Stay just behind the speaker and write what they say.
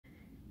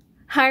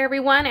Hi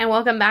everyone, and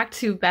welcome back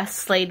to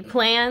Best Laid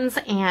Plans,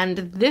 and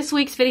this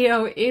week's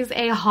video is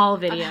a haul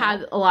video. I've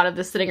had a lot of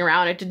this sitting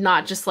around. I did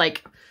not just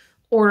like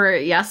order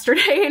it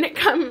yesterday and it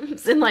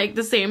comes in like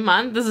the same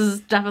month. This is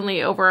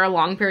definitely over a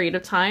long period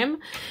of time.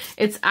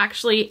 It's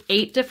actually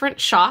 8 different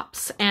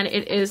shops, and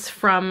it is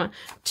from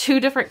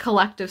 2 different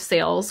collective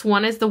sales.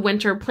 One is the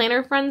Winter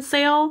Planner Friends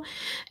sale,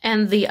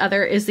 and the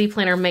other is the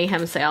Planner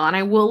Mayhem sale. And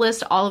I will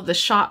list all of the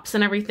shops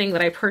and everything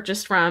that I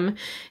purchased from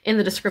in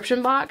the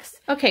description box.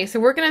 Okay, so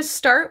we're gonna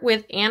start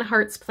with Anne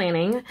Hart's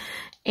Planning,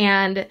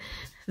 and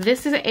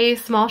this is a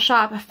small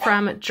shop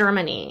from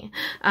Germany.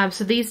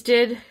 So these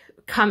did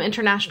come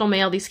international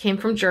mail. These came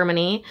from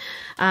Germany,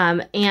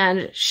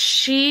 and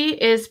she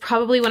is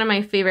probably one of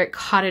my favorite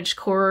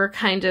cottagecore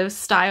kind of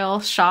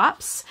style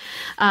shops,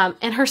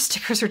 and her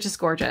stickers are just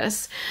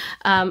gorgeous.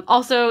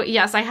 Also,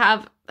 yes, I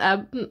have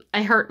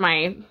I hurt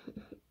my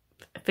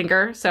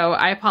finger, so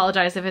I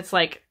apologize if it's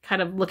like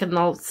kind of looking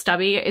all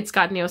stubby. It's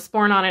got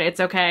Neosporin on it. It's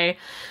okay.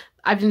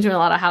 I've been doing a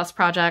lot of house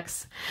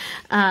projects.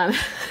 I've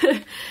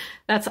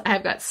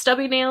got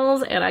stubby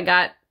nails and I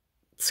got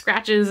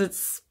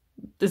scratches.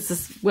 This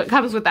is what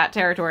comes with that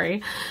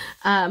territory,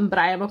 but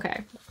I am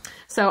okay.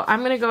 So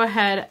I'm gonna go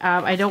ahead.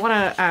 I don't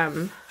want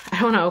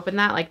to open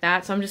that like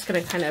that, so I'm just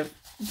gonna kind of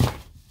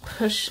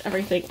push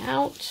everything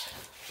out.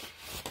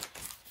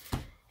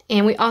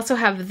 And we also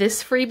have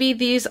this freebie.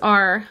 These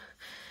are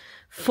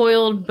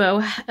foiled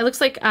bow. It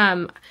looks like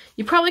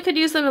you probably could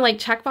use them in like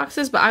check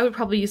boxes, but I would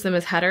probably use them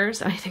as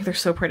headers, and I think they're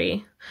so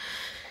pretty.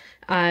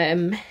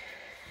 Yay!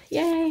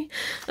 I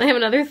have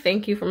another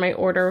thank you for my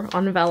order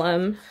on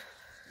vellum.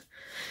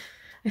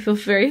 I feel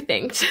very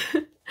thanked.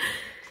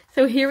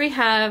 So here we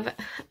have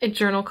a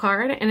journal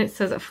card, and it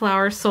says a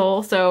flower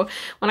soul. So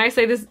when I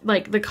say this,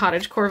 like the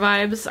cottagecore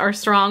vibes are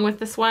strong with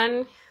this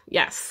one,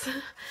 yes.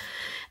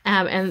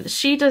 And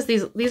she does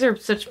these are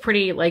such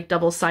pretty like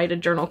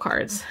double-sided journal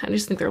cards. I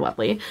just think they're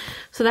lovely.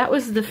 So that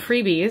was the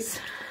freebies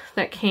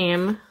that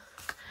came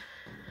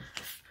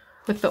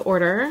with the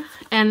order.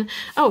 And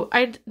oh,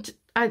 I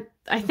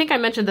think I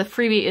mentioned the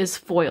freebie is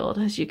foiled,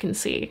 as you can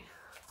see.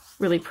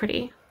 Really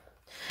pretty.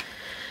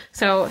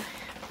 So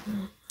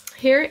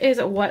here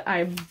is what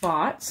I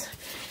bought,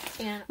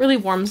 and it really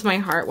warms my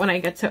heart when I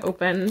get to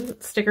open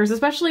stickers,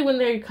 especially when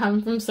they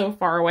come from so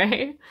far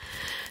away.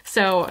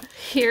 So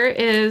here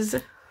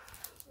is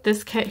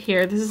this kit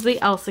here. This is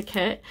the Elsa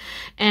kit,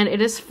 and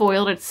it is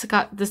foiled. It's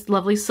got this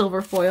lovely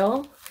silver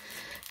foil,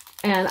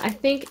 and I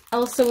think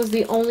Elsa was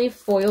the only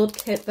foiled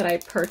kit that I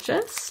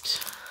purchased.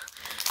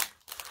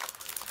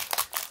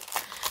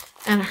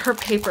 And her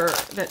paper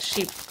that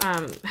she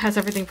has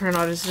everything printed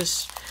on is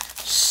just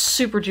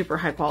super duper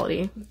high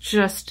quality,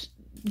 just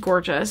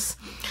gorgeous.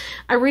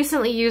 I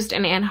recently used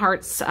an Anne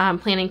Hart's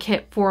planning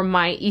kit for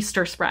my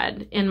Easter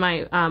spread in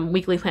my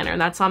weekly planner,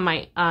 and that's on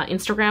my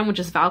Instagram, which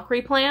is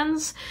Valkyrie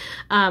Plans.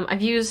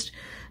 I've used,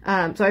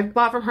 so I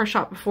bought from her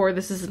shop before.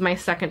 This is my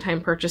second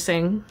time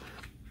purchasing.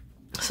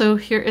 So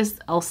here is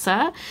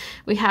Elsa.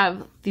 We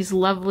have these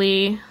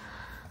lovely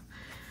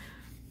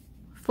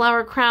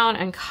flower crown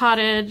and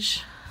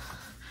cottage.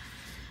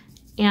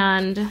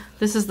 And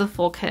this is the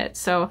full kit.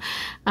 So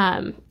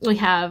we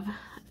have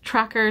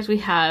trackers, we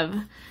have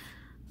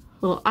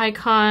little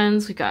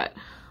icons, we got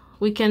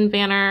weekend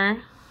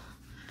banner.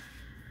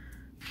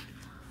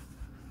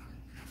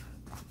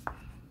 I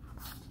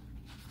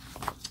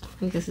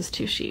think this is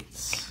 2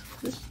 sheets.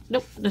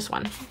 Nope, this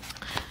one.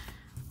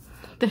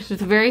 This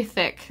is very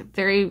thick,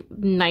 very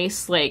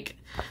nice, like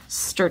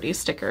sturdy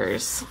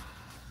stickers.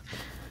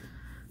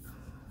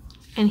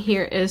 And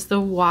here is the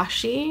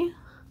washi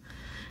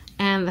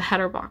and the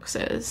header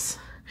boxes.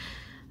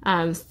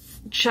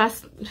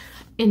 Just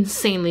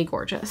insanely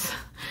gorgeous.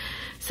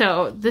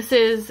 So this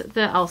is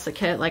the Elsa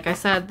kit. Like I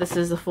said, this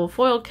is a full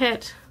foil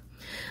kit.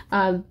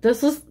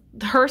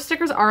 Her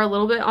stickers are a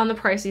little bit on the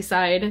pricey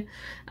side.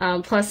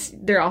 Plus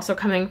they're also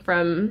coming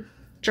from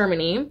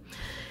Germany.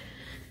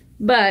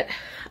 But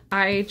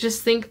I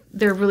just think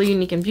they're really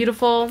unique and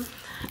beautiful.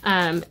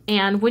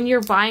 And when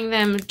you're buying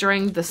them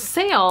during the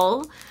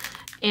sale,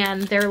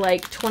 and they're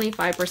like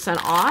 25%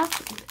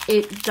 off,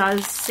 it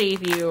does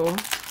save you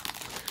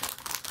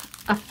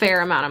a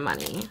fair amount of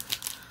money.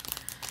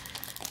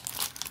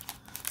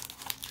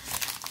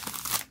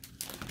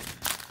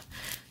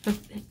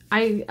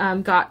 I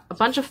got a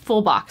bunch of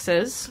full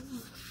boxes.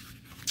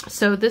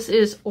 So this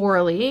is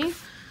Orally.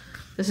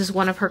 This is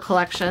one of her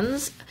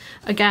collections.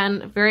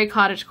 Again, very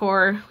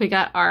cottagecore. We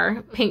got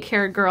our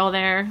pink-haired girl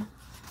there.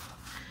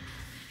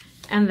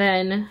 And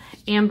then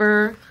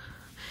Amber,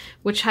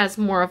 which has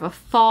more of a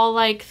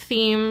fall-like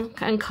theme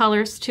and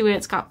colors to it.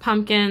 It's got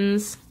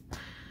pumpkins,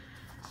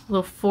 a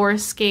little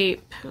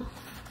forescape.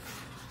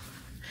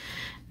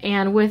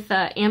 And with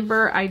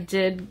Amber, I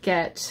did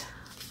get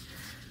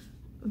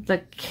the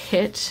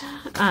kit,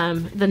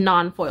 the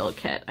non-foiled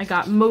kit. I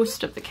got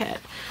most of the kit.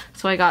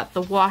 So I got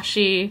the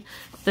washi,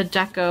 the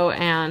deco,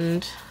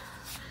 and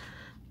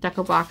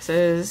deco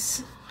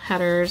boxes,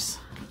 headers.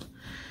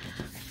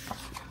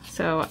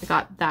 So I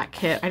got that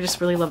kit. I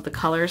just really love the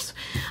colors.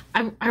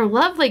 I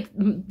love like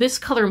this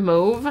color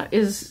mauve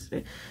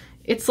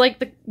it's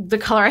like the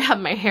color I have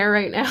in my hair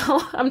right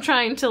now. I'm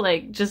trying to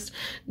like just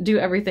do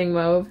everything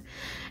mauve.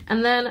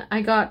 And then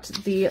I got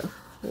the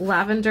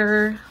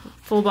lavender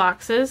full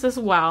boxes as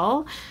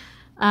well.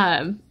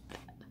 As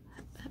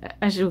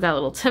you got a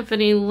little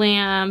Tiffany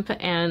lamp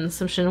and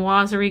some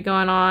chinoiserie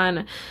going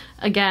on.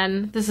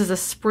 Again, this is a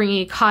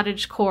springy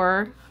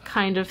cottagecore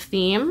kind of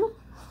theme.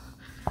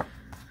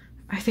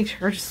 I think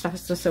her stuff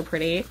is just so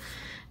pretty.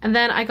 And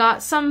then I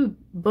got some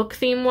book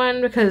theme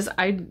one because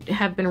I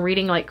have been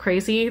reading like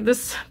crazy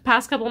this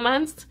past couple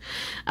months.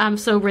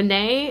 So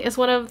Renee is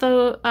one of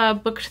the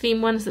book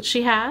theme ones that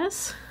she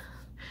has.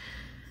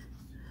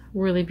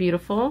 Really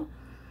beautiful.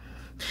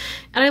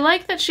 And I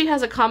like that she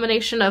has a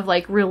combination of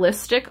like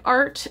realistic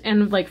art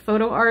and like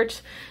photo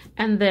art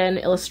and then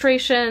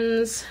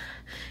illustrations.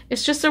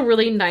 It's just a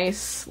really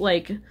nice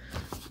like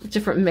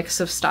different mix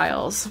of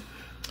styles.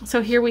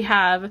 So here we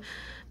have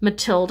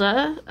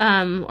Matilda,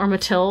 or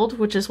Matilde,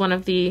 which is one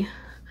of the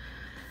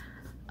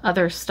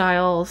other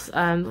styles.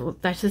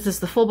 This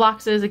is the full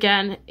boxes.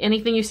 Again,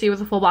 anything you see with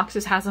the full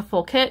boxes has a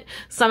full kit.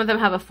 Some of them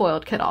have a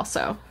foiled kit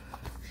also.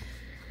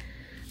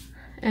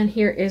 And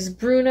here is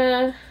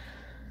Bruna.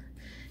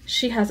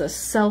 She has a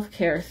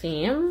self-care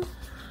theme.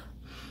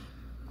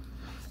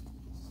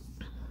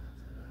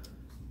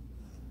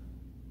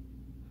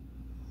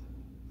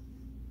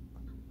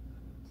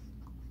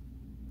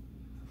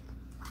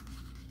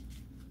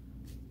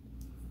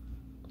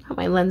 Hope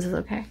my lens is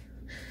okay.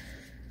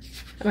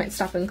 I might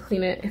stop and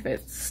clean it if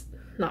it's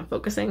not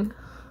focusing.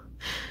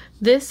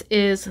 This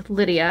is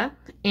Lydia,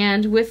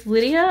 and with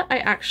Lydia I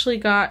actually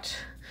got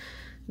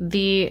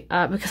the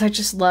because I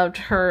just loved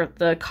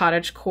the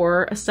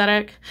cottagecore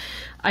aesthetic.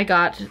 I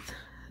got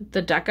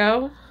the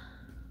deco,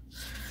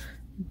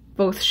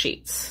 both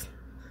sheets.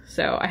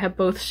 So I have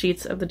both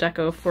sheets of the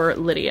deco for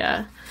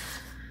Lydia.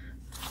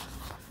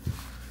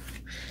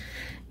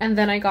 And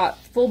then I got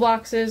full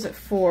boxes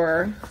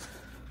for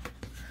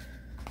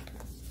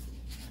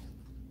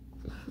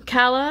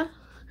Calla,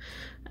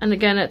 and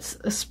again it's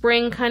a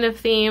spring kind of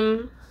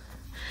theme.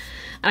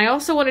 And I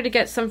also wanted to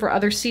get some for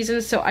other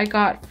seasons, so I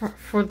got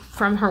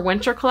from her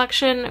winter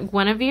collection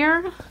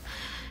Guinevere,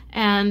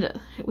 and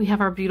we have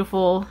our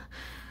beautiful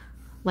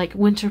like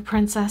winter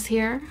princess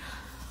here.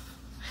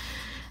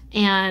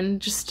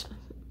 And just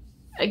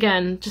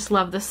again, just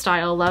love this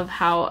style, love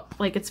how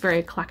like it's very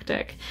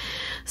eclectic.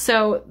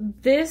 So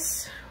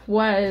this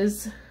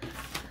was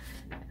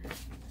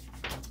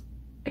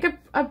like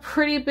a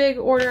pretty big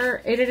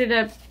order. It ended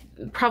up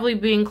probably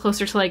being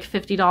closer to like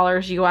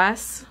 $50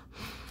 US.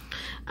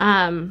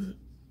 Not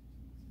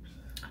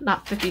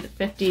 50 to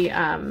 50,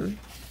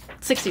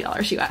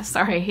 $60 US,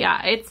 sorry.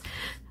 Yeah,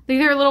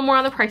 these are a little more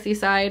on the pricey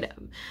side.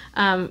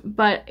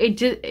 But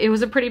it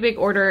was a pretty big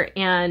order,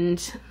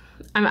 and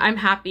I'm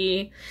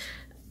happy.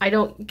 I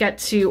don't get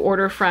to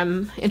order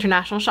from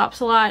international shops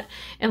a lot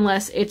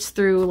unless it's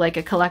through like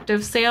a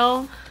collective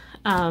sale.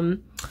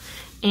 And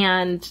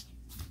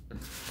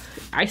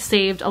I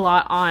saved a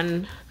lot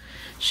on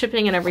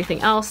shipping and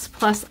everything else.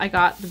 Plus I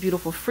got the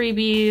beautiful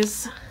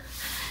freebies,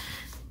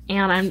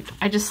 and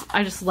I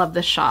just love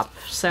this shop.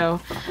 So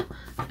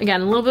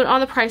again, a little bit on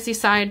the pricey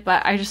side,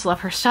 but I just love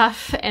her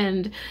stuff.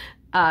 And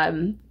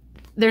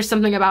there's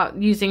something about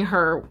using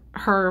her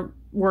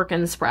work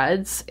in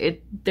spreads.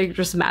 They're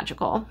just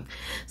magical.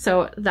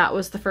 So that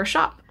was the first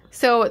shop.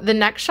 So the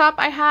next shop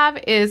I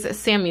have is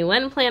Sammy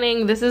Lynn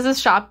Planning. This is a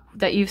shop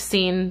that you've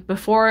seen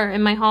before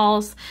in my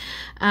hauls.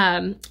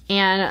 And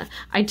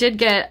I did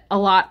get a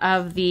lot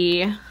of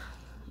the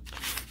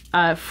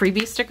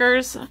freebie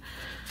stickers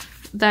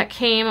that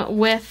came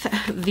with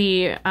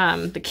the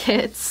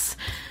kits.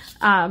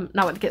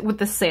 Not with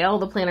the sale,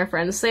 the Planner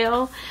Friends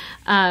sale.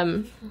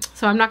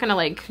 So I'm not gonna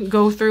like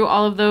go through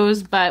all of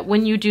those, but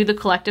when you do the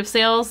collective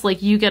sales,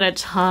 like you get a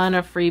ton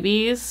of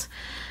freebies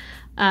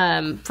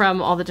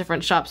from all the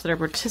different shops that are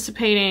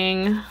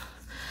participating,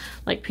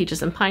 like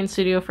Peaches and Pine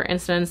Studio, for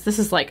instance. This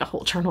is like a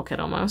whole journal kit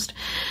almost.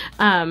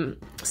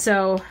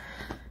 So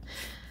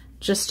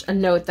just a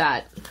note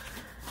that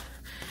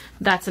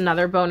that's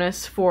another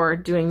bonus for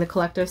doing the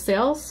collective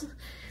sales.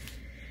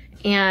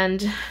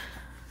 And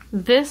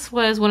this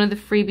was one of the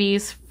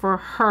freebies for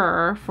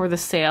her for the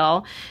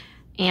sale.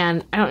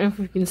 And I don't know if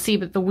you can see,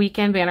 but the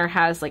weekend banner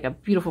has like a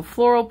beautiful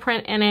floral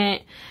print in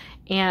it.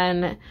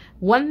 And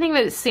one thing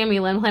that Sammy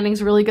Lynn Planning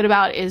is really good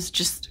about is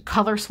just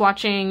color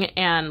swatching,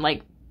 and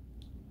like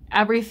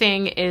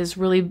everything is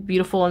really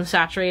beautiful and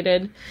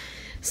saturated.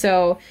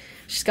 So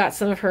she's got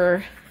some of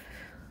her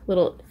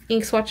little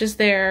ink swatches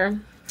there.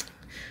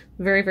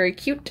 Very, very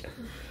cute.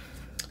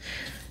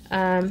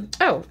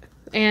 Oh,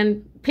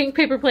 and pink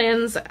paper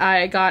plans,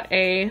 I got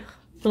a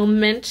little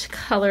mint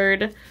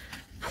colored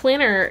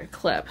planner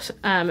clip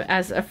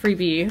as a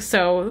freebie.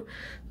 So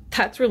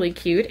that's really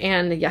cute.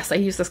 And yes, I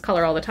use this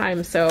color all the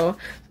time, so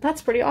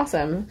that's pretty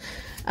awesome.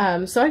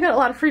 So I got a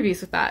lot of freebies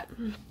with that.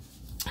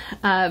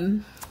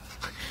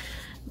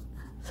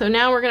 So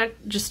now we're gonna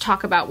just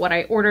talk about what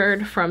I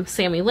ordered from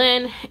Sammy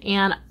Lynn.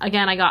 And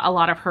again, I got a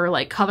lot of her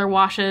like color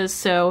washes.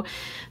 So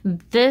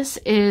this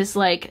is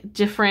like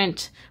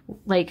different,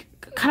 like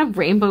kind of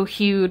rainbow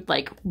hued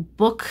like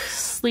book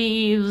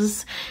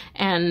sleeves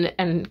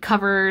and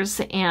covers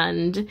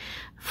and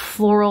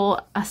floral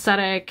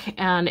aesthetic,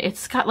 and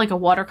it's got like a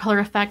watercolor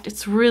effect.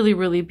 It's really,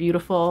 really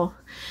beautiful.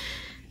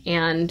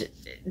 And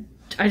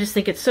I just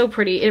think it's so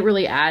pretty. It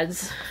really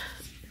adds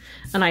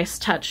a nice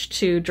touch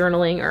to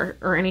journaling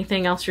or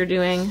anything else you're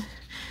doing.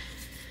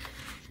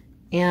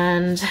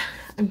 And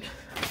I'm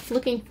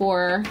looking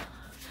for,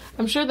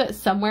 I'm sure that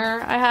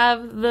somewhere I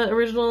have the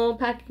original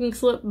packing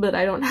slip, but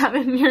I don't have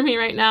it near me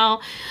right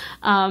now.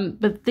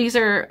 But these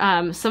are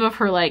some of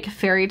her like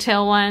fairy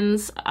tale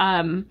ones.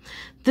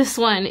 This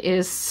one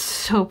is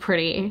so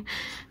pretty.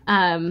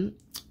 And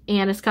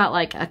it's got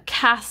like a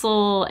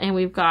castle, and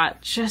we've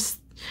got just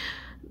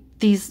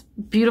these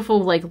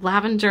beautiful like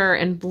lavender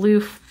and blue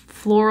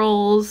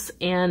florals,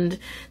 and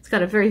it's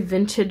got a very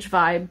vintage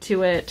vibe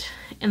to it.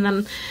 And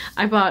then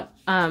I bought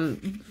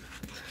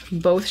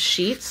both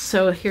sheets.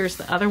 So here's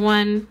the other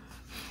one.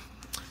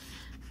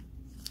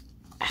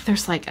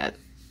 There's like a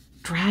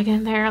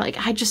dragon there. Like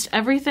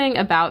everything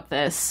about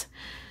this,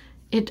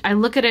 I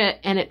look at it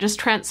and it just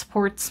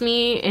transports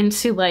me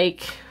into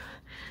like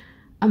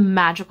a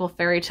magical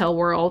fairy tale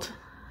world.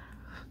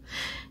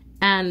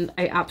 And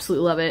I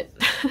absolutely love it.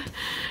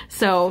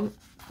 So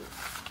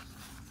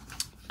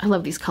I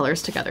love these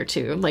colors together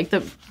too. Like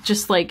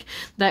just like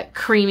that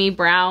creamy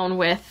brown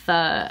with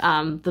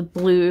the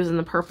blues and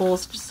the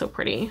purples, just so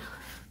pretty.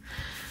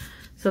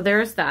 So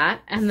there's that.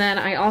 And then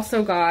I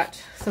also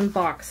got some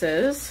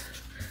boxes,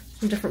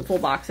 some different full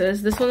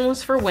boxes. This one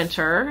was for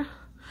winter,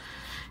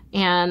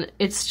 and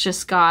it's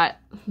just got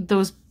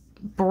those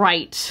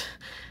bright,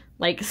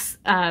 like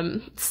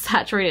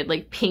saturated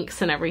like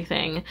pinks and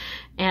everything,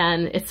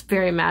 and it's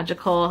very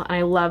magical, and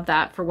I love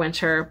that for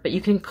winter. But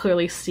you can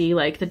clearly see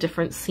like the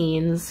different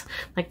scenes,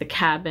 like the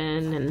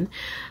cabin and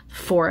the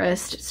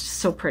forest. It's just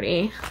so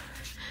pretty.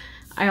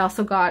 I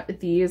also got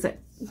these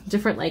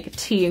different like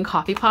tea and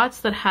coffee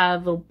pots that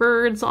have little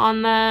birds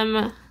on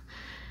them,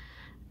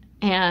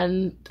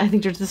 and I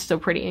think they're just so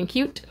pretty and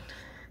cute.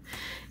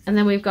 And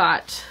then we've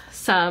got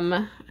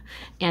some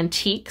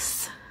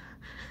antiques,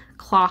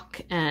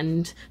 clock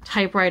and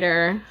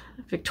typewriter,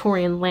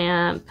 Victorian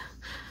lamp,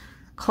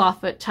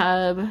 clawfoot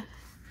tub,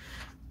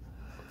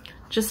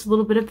 just a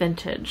little bit of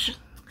vintage.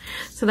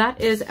 So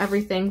that is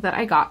everything that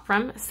I got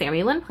from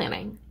Sammy Lynn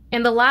Planning.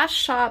 And the last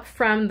shop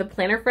from the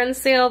Planner Friends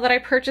sale that I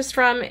purchased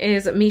from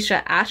is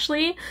Misha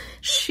Ashley.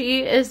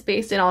 She is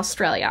based in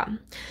Australia,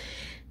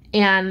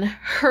 and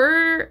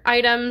her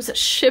items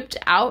shipped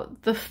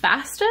out the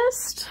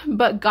fastest,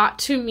 but got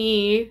to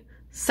me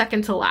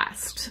second to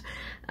last.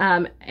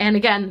 And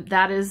again,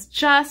 that is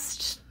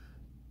just,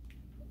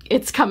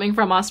 it's coming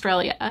from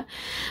Australia,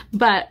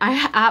 but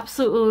I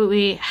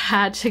absolutely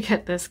had to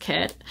get this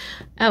kit.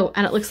 Oh,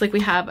 and it looks like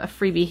we have a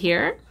freebie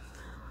here.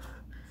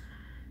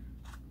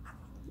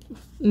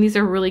 And these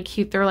are really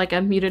cute. They're like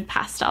a muted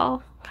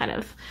pastel, kind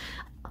of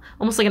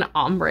almost like an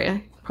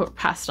ombre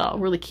pastel,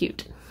 really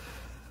cute.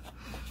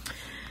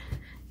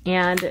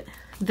 And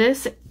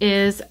this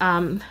is,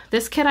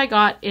 this kit I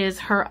got is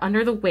her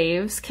Under the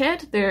Waves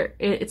kit.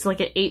 It's like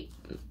an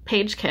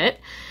 8-page kit,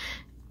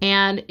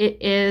 and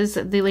it is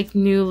the like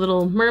new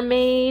little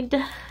mermaid.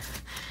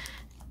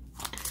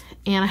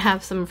 And I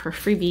have some of her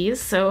freebies,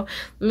 so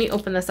let me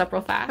open this up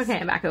real fast. Okay,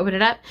 I'm back. Open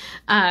it up.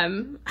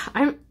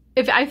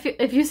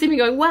 If you see me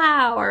going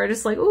wow, or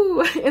just like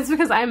ooh, it's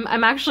because I'm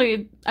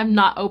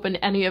not open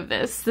to any of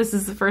this. This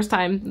is the first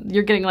time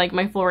you're getting like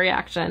my full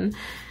reaction.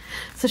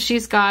 So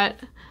she's got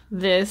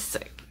this,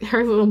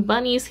 her little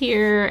bunnies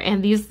here,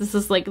 and this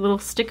is like little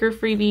sticker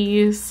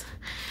freebies,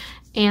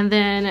 and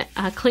then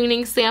a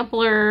cleaning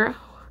sampler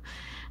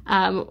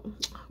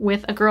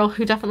with a girl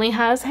who definitely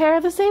has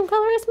hair the same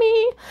color as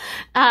me.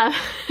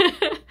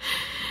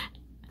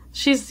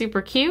 She's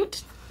super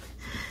cute.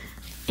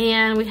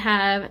 And we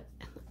have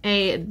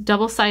a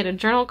double-sided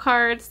journal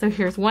card. So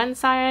here's one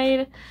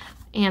side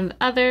and the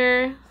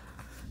other.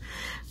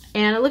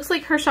 And it looks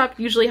like her shop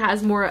usually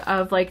has more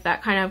of like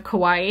that kind of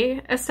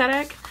kawaii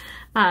aesthetic.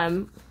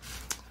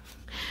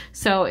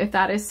 So if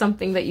that is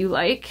something that you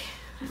like,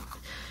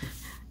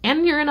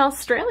 and you're in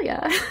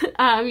Australia,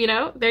 you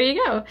know, there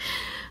you go.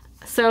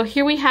 So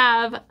here we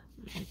have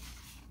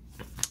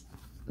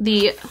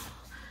the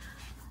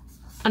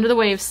Under the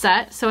Waves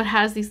set. So it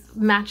has these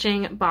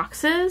matching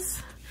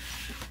boxes.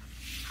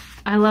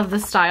 I love the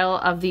style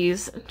of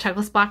these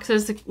checklist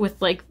boxes with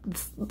like,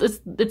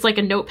 it's like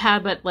a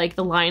notepad, but like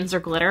the lines are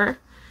glitter.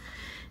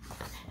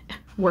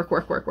 Work,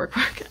 work, work, work,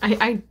 work.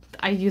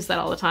 I use that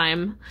all the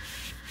time.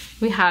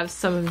 We have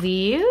some of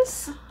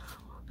these.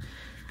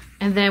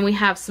 And then we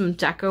have some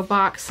deco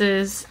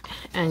boxes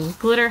and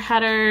glitter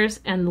headers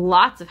and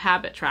lots of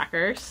habit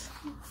trackers.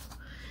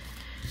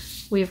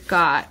 We've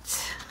got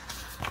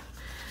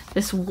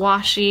this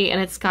washi, and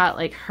it's got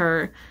like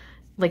her,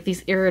 like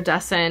these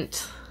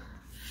iridescent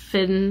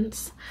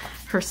fins,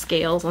 her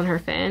scales on her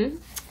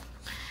fin.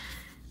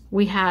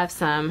 We have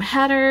some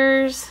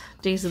headers,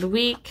 days of the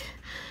week,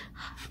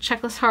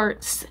 checklist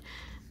hearts,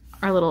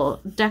 our little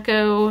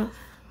deco,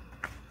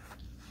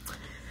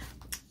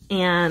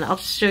 and I'll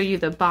show you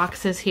the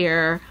boxes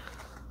here.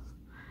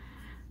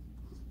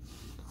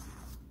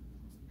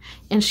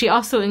 And she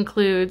also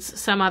includes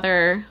some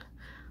other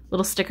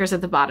little stickers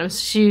at the bottom. So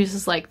she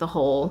uses like the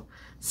whole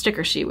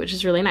sticker sheet, which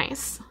is really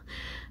nice.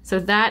 So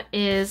that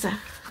is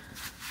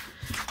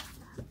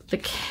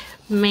the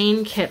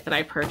main kit that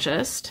I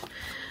purchased.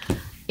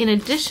 In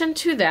addition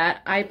to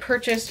that, I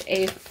purchased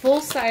a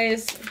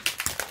full-size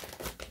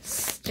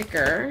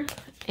sticker,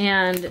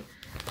 and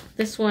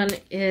this one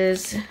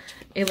is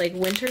a like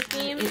winter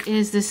theme. It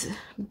is this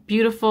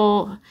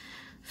beautiful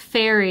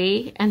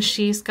fairy, and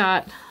she's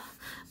got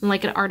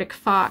like an Arctic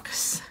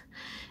fox,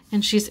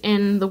 and she's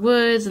in the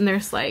woods, and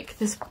there's like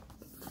this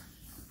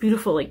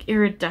beautiful like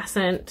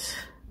iridescent,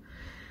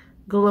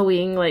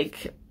 glowing,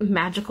 like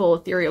magical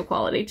ethereal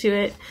quality to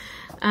it.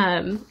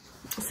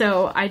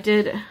 So I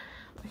did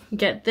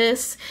get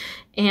this,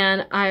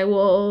 and I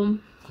will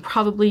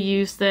probably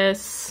use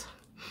this.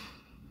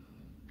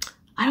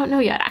 I don't know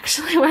yet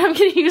actually what I'm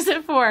gonna use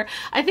it for.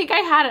 I think I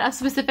had a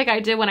specific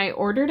idea when I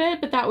ordered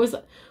it, but that was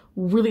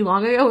really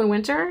long ago in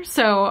winter.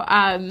 So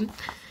I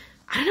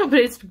don't know, but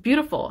it's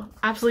beautiful,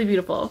 absolutely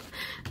beautiful.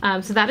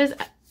 So that is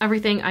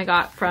everything I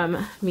got from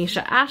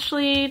Misha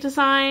Ashley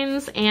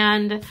Designs,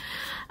 and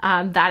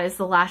that is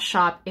the last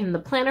shop in the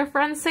Planner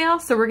Friends sale.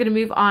 So we're going to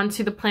move on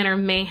to the Planner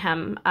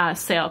Mayhem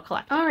sale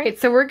collection. All right,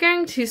 so we're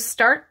going to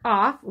start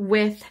off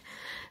with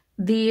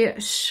the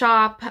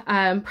shop.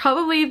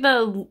 Probably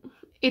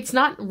it's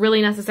not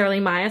really necessarily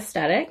my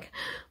aesthetic,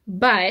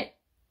 but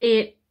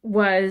it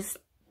was,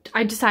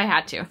 I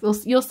had to.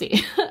 You'll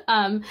see.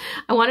 I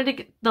wanted to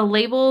get the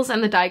labels,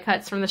 and the die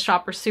cuts from the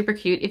shop are super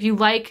cute. If you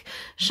like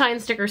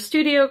Shine Sticker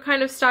Studio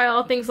kind of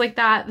style, things like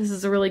that, this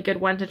is a really good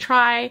one to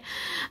try.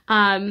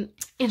 And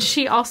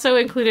she also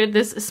included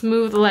this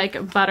smooth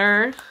like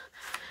butter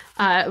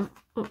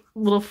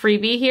little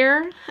freebie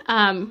here.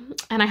 And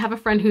I have a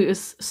friend who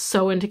is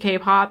so into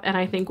K-pop and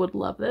I think would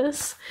love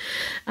this.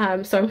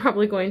 So I'm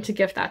probably going to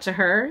gift that to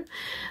her.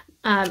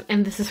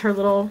 And this is her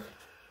little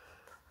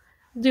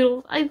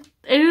doodle.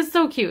 It is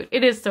so cute.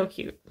 It is so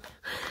cute.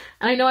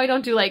 And I know I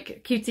don't do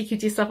like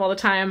cutesy stuff all the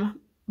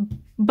time,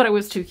 but it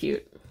was too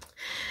cute.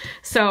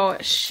 So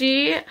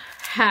she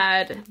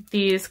had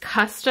these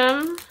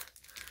custom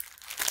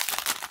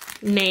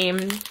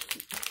name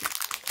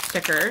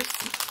stickers,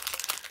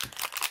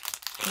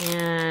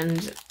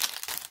 and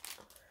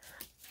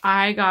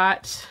I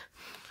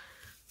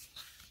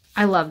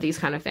love these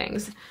kind of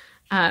things.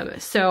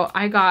 So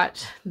I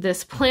got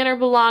this Planner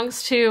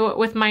Belongs To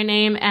with my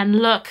name, and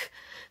look,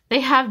 they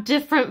have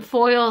different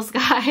foils,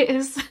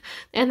 guys,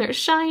 and they're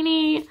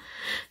shiny.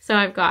 So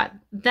I've got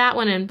that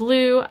one in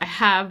blue. I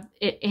have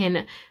it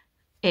in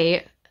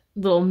a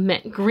little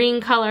mint green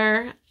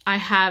color. I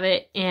have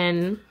it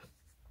in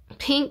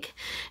pink.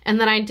 And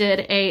then I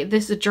did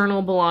this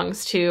journal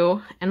belongs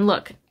to, and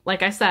look,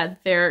 like I said,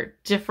 they're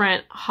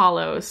different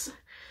hollows.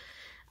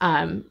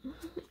 And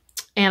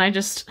I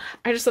just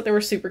thought they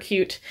were super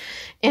cute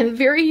and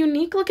very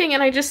unique looking.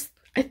 And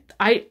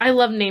I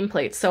love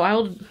nameplates. So I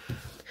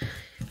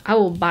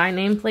will buy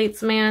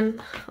nameplates, man.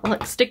 I'll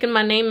like sticking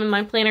my name in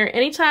my planner.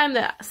 Anytime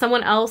that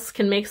someone else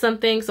can make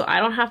something so I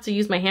don't have to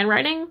use my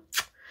handwriting,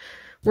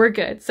 we're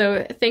good.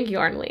 So thank you,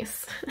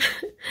 Arnelise.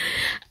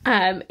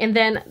 And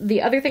then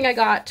the other thing I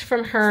got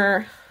from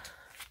her,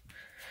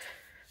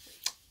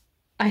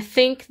 I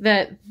think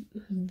that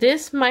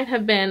this might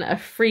have been a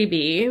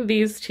freebie,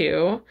 these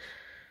two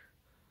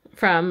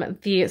from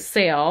the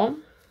sale.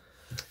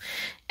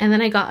 And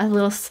then I got a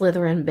little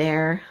Slytherin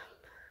bear,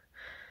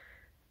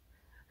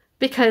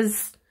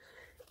 because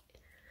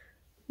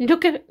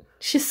look at it,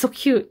 she's so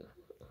cute.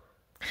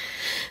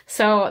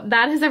 So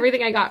that is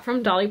everything I got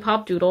from Dolly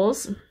Pop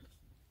Doodles.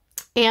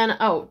 And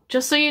oh,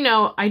 just so you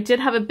know, I did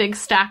have a big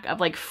stack of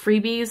like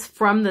freebies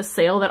from the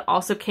sale that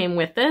also came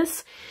with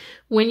this.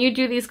 When you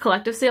do these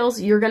collective sales,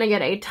 you're going to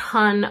get a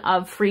ton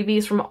of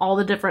freebies from all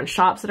the different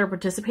shops that are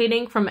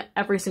participating, from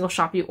every single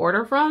shop you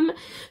order from.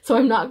 So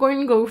I'm not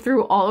going to go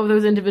through all of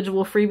those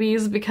individual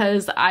freebies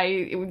because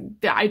I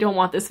don't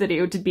want this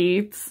video to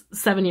be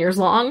 7 years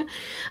long.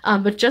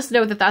 But just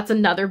know that that's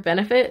another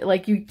benefit.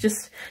 Like you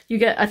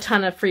get a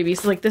ton of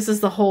freebies. So like this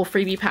is the whole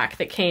freebie pack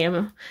that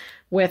came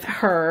with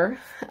her,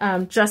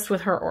 just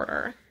with her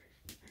order.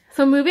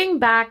 So moving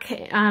back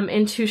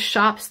into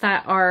shops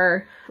that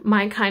are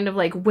my kind of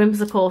like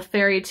whimsical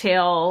fairy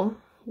tale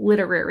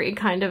literary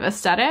kind of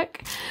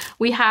aesthetic,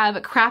 we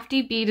have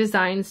Crafty Bee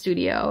Design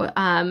Studio,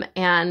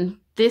 and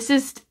this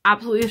is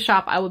absolutely a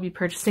shop I will be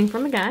purchasing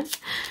from again.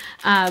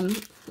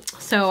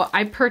 So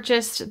I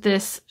purchased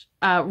this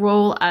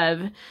roll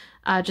of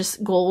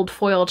just gold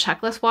foil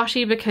checklist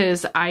washi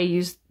because I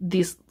use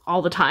these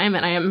all the time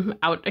and I am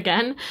out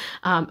again.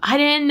 I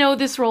didn't know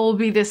this roll would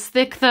be this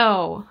thick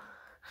though.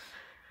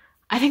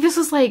 I think this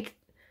was like,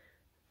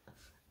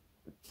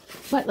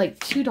 what, like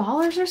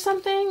 $2 or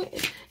something?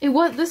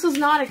 This was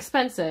not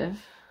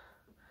expensive.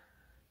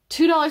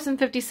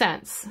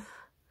 $2.50.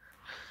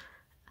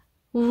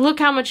 look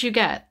how much you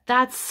get.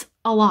 That's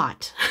a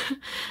lot.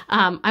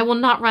 I will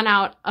not run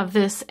out of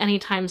this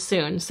anytime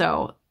soon,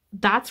 so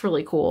that's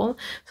really cool.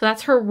 So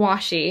that's her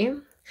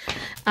washi.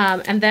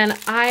 And then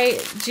I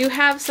do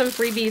have some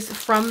freebies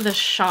from the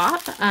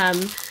shop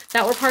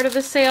that were part of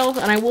the sale,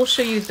 and I will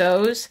show you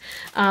those.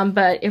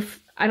 But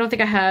I don't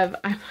think I have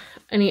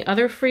any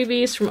other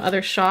freebies from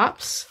other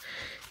shops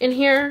in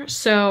here,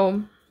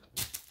 so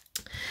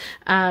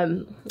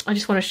I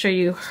just want to show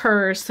you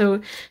hers.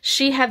 So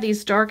she had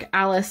these Dark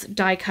Alice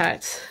die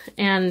cuts,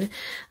 and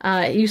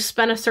you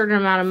spent a certain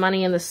amount of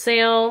money in the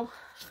sale,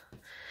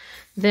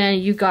 then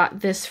you got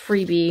this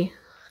freebie.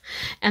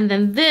 And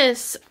then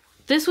this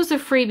was a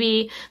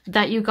freebie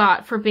that you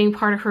got for being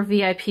part of her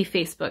VIP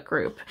Facebook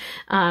group.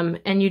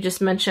 And you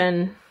just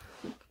mentioned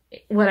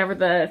whatever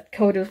the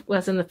code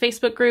was in the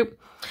Facebook group,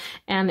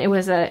 and it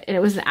was an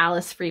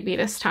Alice freebie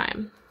this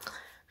time.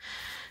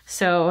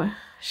 So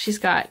she's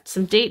got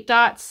some date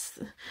dots.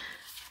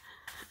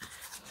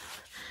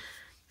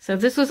 So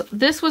this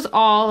was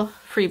all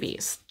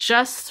freebies,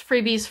 just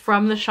freebies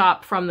from the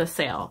shop, from the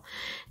sale.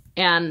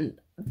 And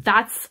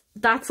that's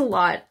a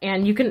lot.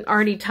 And you can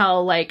already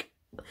tell, like,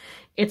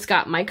 it's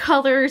got my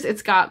colors,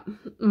 it's got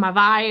my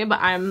vibe.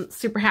 I'm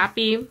super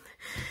happy.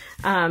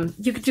 I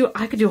could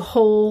do a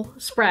whole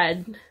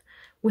spread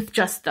with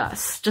just the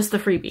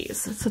freebies.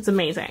 So it's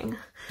amazing.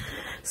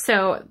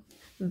 So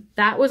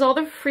that was all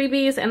the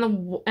freebies and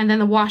then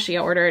the washi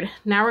I ordered.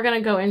 Now we're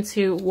gonna go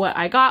into what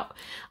I got.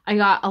 I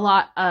got a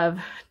lot of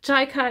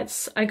die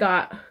cuts. I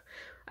got,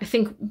 I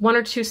think, 1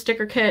 or 2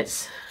 sticker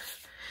kits.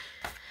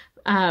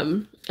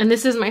 And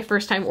this is my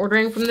first time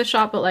ordering from the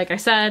shop, but like I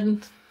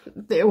said,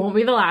 it won't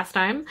be the last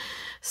time.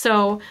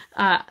 So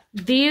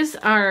these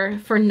are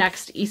for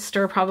next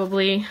Easter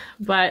probably,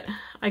 but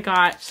I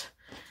got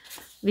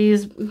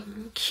these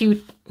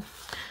cute,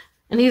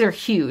 and these are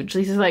huge.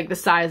 These are like the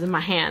size of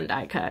my hand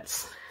die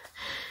cuts.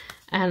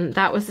 And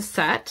that was the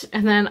set.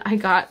 And then I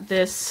got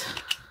this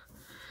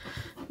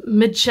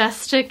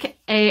majestic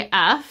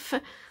AF,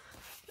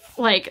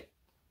 like,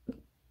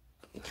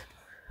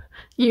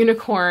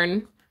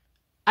 unicorn.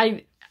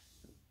 I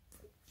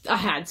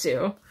had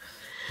to.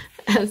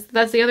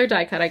 That's the other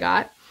die cut I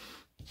got.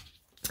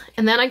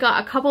 And then I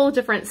got a couple of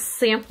different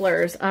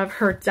samplers of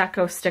her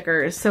deco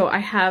stickers. So I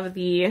have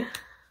the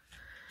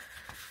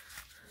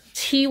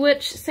Tea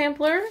Witch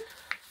sampler.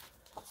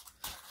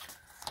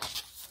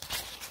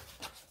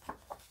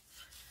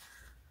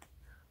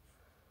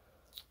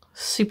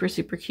 Super,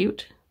 super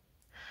cute.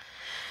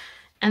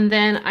 And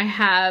then I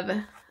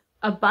have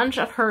a bunch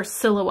of her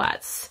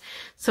silhouettes.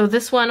 So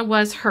this one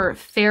was her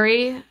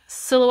fairy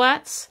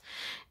silhouettes.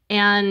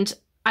 And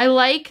I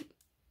like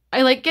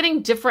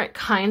getting different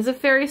kinds of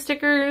fairy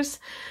stickers.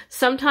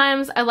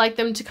 Sometimes I like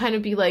them to kind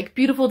of be like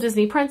beautiful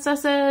Disney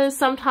princesses.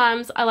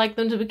 Sometimes I like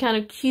them to be kind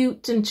of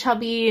cute and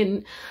chubby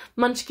and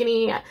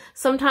munchkin-y.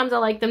 Sometimes I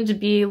like them to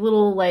be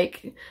little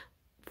like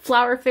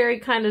flower fairy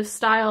kind of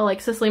style,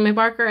 like Cicely May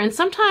Barker. And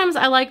sometimes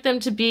I like them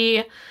to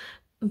be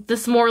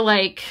this more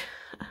like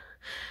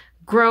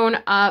grown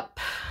up,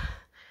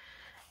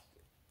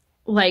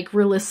 like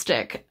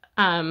realistic.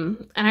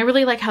 And I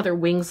really like how their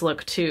wings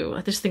look too.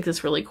 I just think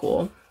it's really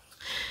cool.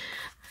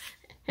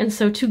 And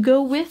so to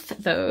go with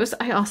those,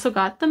 I also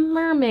got the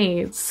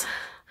mermaids.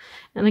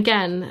 And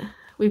again,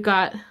 we've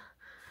got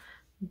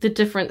the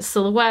different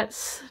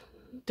silhouettes,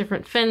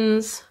 different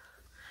fins.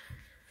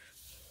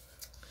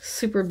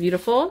 Super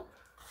beautiful.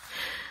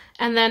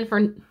 And then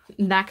for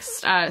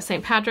next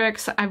St.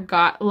 Patrick's, I've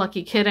got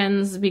Lucky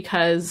Kittens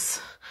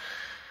because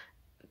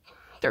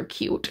they're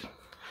cute.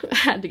 I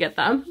had to get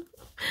them.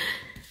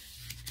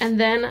 And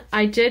then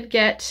I did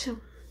get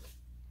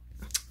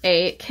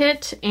a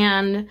kit,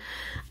 and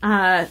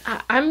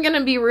I'm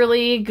gonna be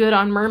really good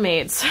on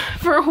mermaids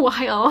for a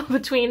while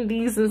between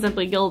these and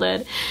Simply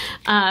Gilded.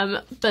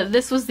 But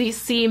this was the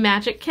Sea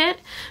Magic kit.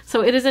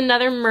 So it is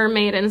another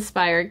mermaid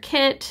inspired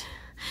kit.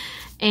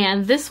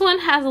 And this one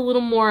has a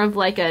little more of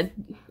like a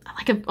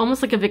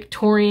almost like a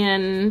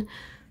Victorian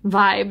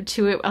vibe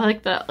to it. I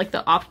like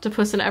the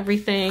octopus and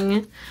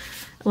everything.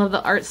 I love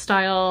the art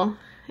style.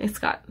 It's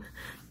got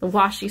the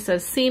washi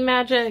says Sea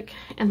Magic,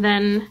 and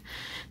then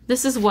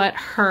this is what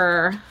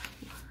her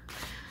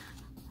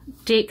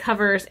date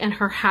covers and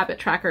her habit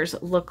trackers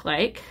look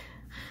like.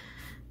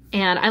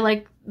 And I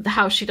like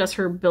how she does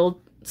her build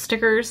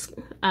stickers.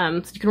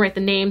 So you can write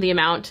the name, the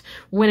amount,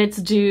 when it's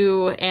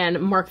due,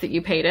 and mark that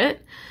you paid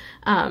it.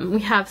 We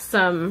have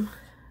some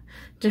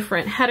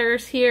different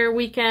headers here,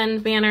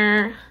 weekend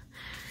banner.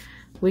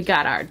 We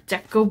got our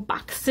deco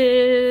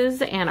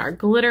boxes and our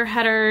glitter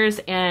headers,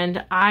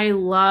 and I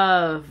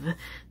love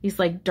these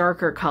like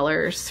darker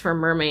colors for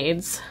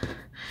mermaids.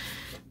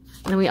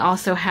 And then we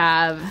also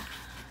have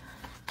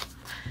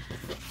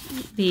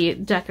the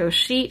deco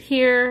sheet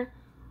here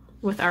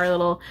with our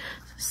little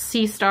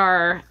sea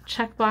star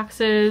check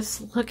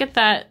boxes. Look at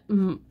that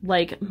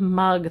like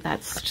mug.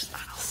 That's just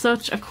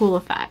such a cool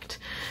effect.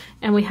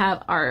 And we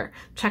have our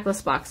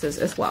checklist boxes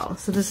as well.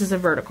 So this is a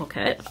vertical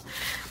kit.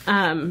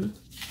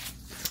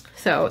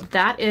 So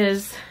that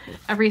is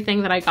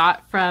everything that I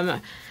got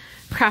from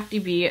Crafty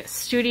Bee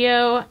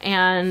Studio,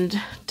 and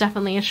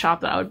definitely a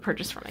shop that I would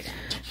purchase from again.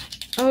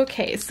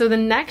 Okay, so the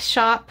next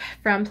shop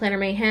from Planner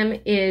Mayhem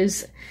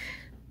is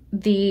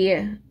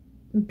the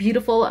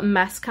Beautiful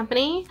Mess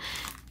Company,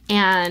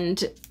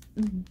 and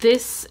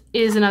this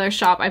is another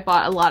shop I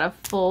bought a lot of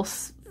full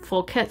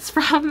kits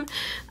from,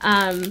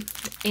 and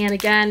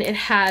again, it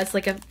has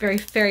like a very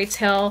fairy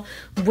tale,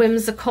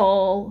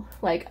 whimsical,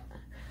 like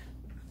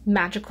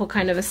magical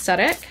kind of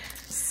aesthetic.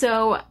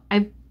 So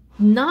I'm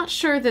not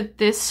sure that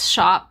this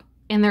shop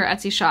in their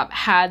Etsy shop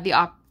had the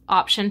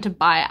option to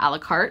buy a la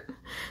carte,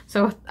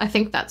 so I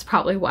think that's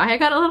probably why I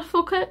got a lot of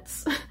full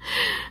kits.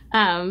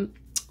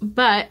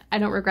 But I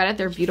don't regret it,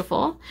 they're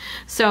beautiful.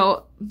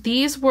 So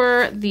these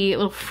were the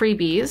little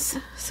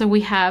freebies. So we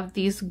have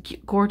these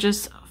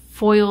gorgeous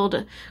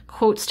foiled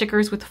quote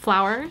stickers with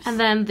flowers. And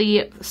then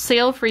the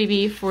sale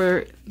freebie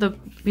for the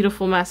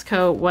Beautiful Mess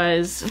Co.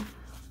 was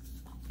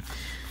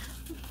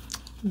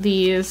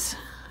these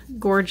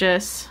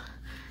gorgeous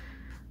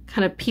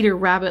kind of Peter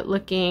Rabbit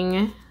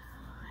looking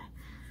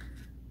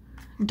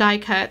die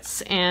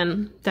cuts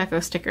and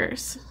deco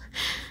stickers.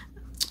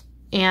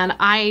 And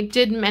I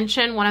did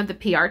mention one of the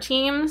PR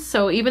teams,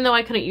 so even though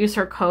I couldn't use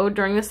her code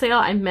during the sale,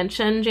 I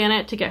mentioned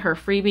Janet to get her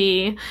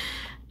freebie,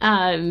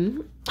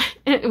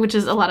 which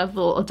is a lot of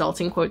little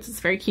adulting quotes. It's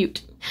very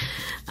cute.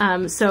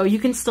 So you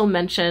can still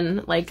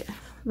mention like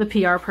the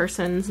PR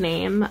person's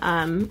name,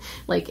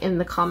 like in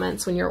the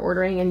comments when you're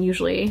ordering, and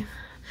usually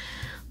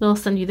they'll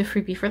send you the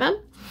freebie for them.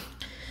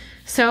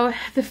 So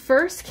the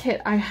first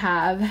kit I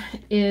have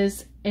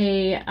is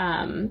a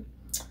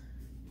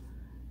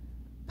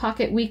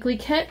Pocket Weekly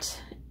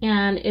kit,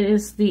 and it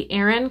is the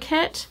Erin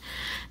kit.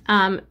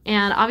 And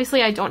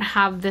obviously I don't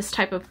have this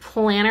type of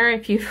planner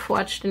if you've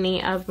watched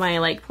any of my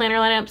like planner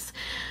lineups,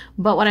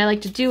 but what I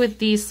like to do with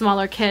these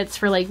smaller kits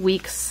for like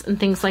weeks and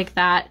things like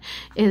that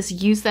is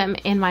use them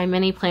in my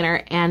mini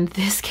planner, and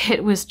this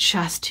kit was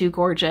just too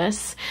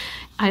gorgeous.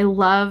 I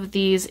love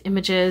these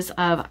images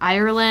of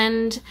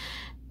Ireland,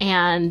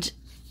 and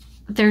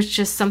there's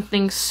just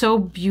something so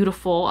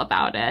beautiful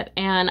about it,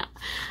 and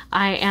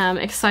I am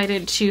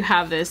excited to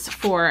have this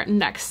for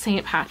next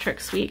St.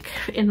 Patrick's Week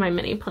in my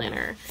mini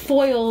planner.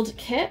 Foiled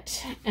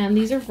kit, and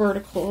these are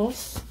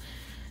verticals,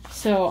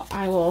 so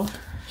I will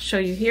show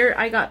you here.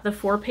 I got the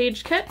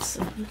 4-page kits.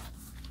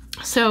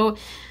 So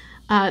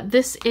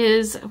this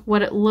is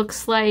what it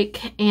looks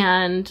like,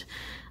 and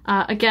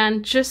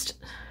again, just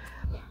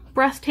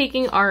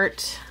breathtaking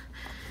art.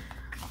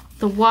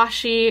 The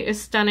washi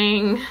is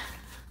stunning.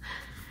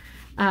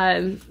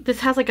 This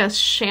has like a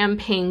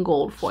champagne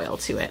gold foil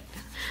to it.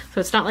 So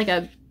it's not like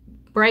a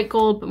bright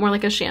gold, but more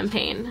like a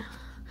champagne.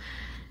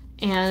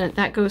 And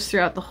that goes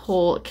throughout the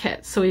whole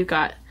kit. So we've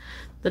got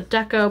the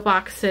deco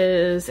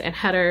boxes and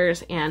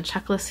headers and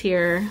checklists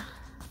here,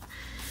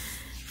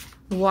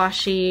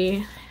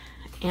 washi,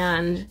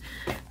 and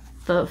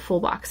the full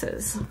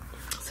boxes.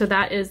 So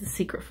that is the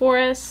Secret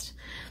Forest.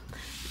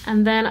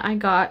 And then I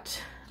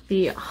got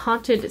the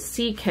Haunted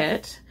Sea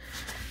kit,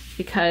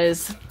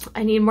 because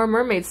I need more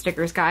mermaid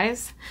stickers,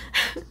 guys.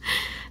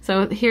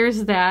 So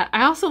here's that.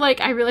 I also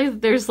I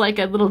realized there's like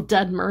a little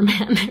dead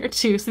merman there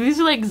too. So these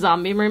are like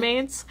zombie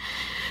mermaids.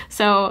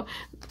 So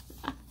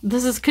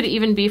this could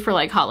even be for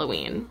like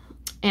Halloween.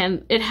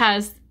 And it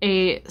has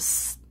a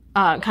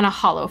kind of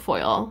hollow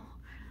foil,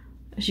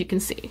 as you can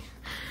see.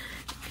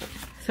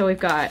 So we've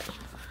got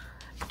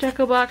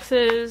deco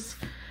boxes,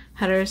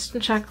 headers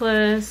and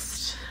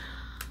checklist,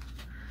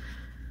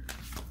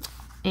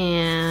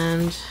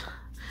 and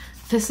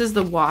this is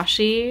the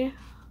washi,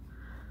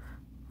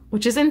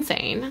 which is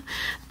insane.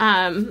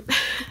 And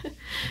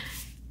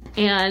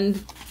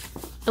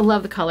I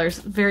love the colors,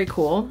 very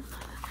cool.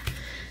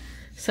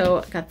 So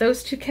I got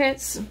those 2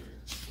 kits,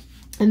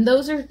 and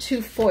those are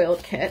 2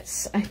 foiled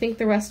kits. I think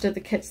the rest of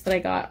the kits that I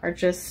got are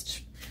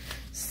just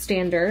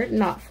standard,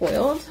 not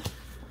foiled.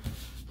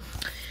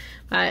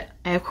 But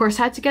I of course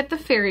had to get the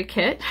fairy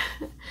kit.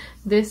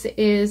 This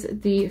is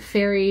the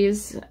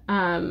fairies,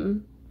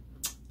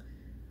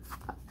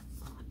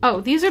 oh,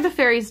 these are the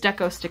fairies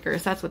deco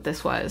stickers. That's what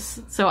this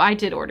was. So I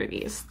did order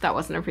these. That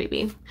wasn't a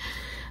freebie.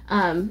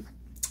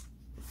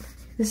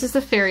 This is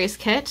the fairies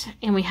kit,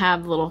 and we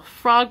have the little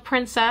frog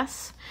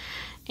princess,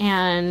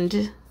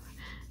 and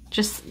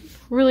just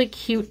really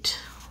cute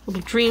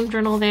little dream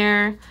journal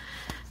there.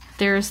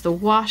 There's the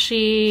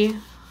washi,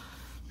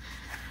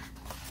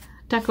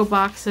 deco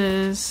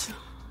boxes,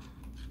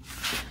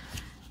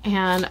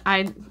 and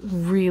I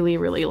really,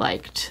 really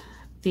liked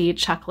the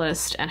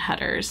checklist and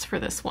headers for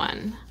this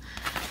one.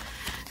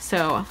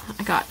 So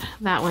I got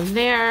that one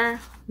there.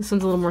 This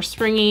one's a little more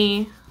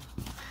stringy.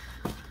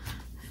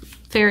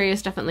 Fairy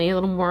is definitely a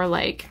little more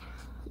like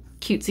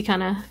cutesy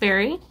kind of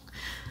fairy.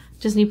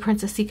 Disney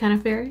princessy kind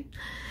of fairy.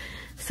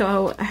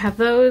 So I have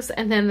those.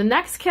 And then the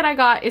next kit I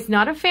got is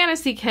not a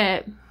fantasy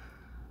kit,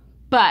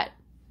 but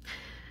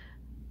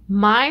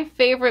my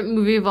favorite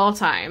movie of all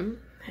time.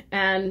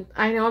 And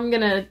I know I'm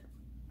gonna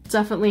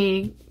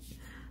definitely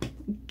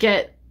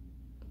get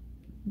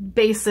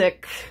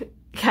basic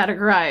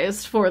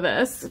categorized for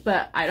this,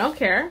 but I don't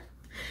care.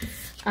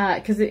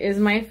 because it is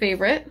my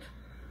favorite.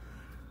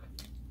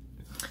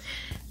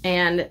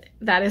 And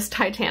that is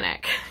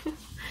Titanic.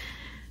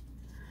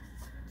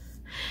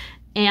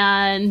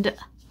 And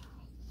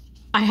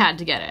I had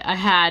to get it. I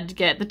had to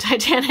get the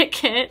Titanic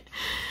kit.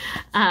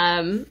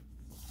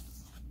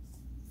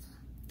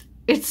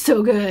 It's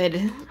so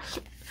good.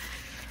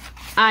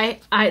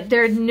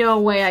 There's no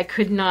way I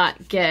could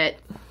not get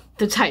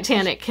the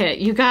Titanic kit,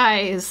 you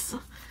guys.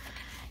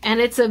 And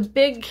it's a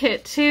big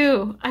kit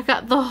too. I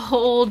got the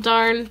whole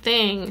darn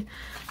thing.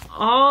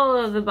 All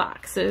of the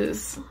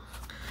boxes.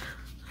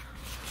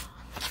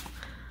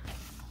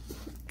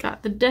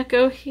 Got the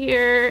deco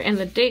here and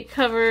the date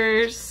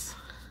covers.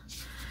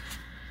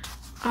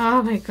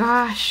 Oh my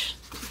gosh.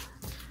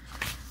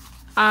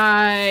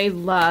 I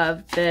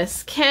love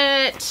this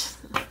kit.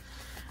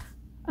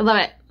 I love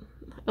it.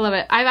 I love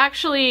it. I've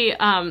actually,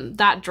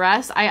 that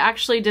dress, I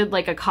actually did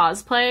like a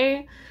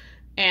cosplay,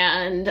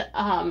 and,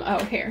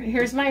 oh,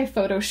 here's my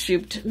photo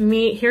shoot.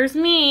 Here's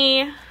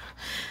me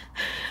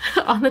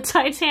on the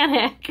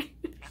Titanic.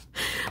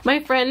 My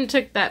friend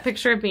took that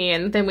picture of me,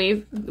 and then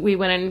we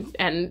went in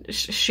and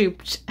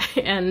shooped,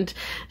 and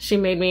she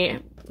made me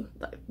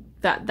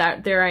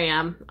there I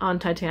am on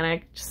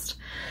Titanic. Just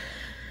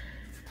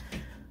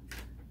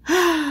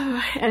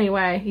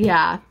anyway,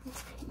 yeah.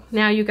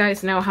 Now you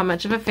guys know how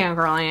much of a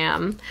fangirl I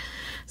am.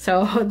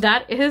 So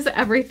that is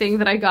everything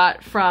that I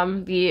got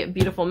from the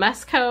Beautiful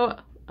Mess Co.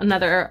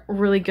 Another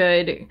really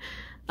good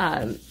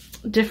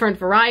different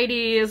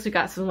varieties. We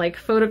got some like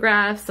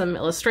photographs, some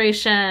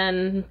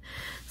illustration,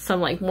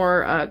 some like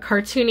more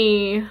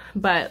cartoony,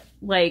 but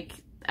like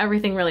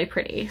everything really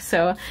pretty.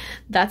 So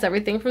that's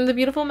everything from the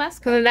Beautiful Mess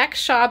Co. The next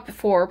shop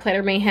for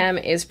Planner Mayhem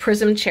is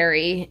Prism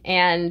Cherry,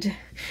 and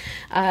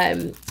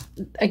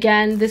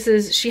again,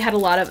 she had a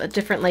lot of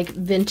different like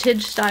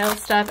vintage style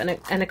stuff and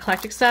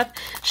eclectic stuff.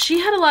 She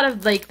had a lot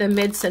of like the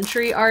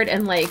mid-century art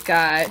and like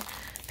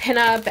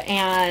pinup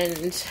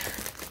and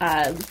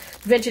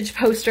vintage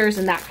posters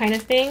and that kind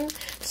of thing.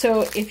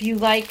 So if you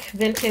like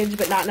vintage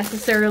but not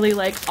necessarily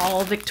like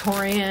all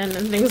Victorian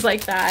and things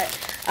like that,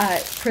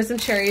 Prism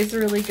Cherry is a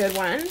really good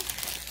one.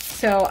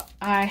 So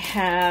I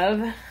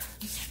have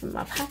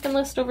my packing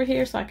list over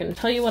here so I can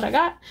tell you what I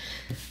got.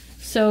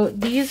 So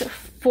these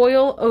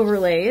foil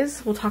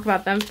overlays, we'll talk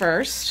about them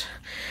first.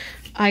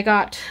 I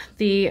got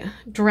the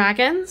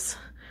dragons,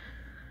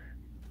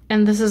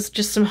 and this is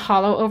just some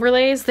hollow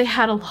overlays. They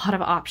had a lot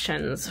of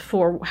options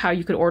for how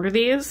you could order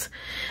these.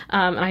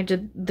 And I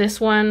did this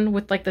one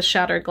with like the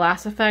shattered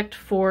glass effect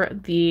for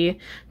the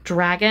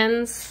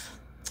dragons.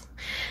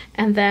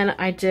 And then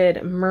I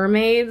did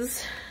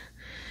mermaids,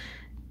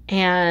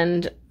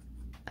 and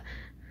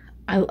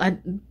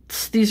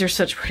these are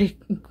such pretty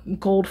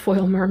gold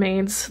foil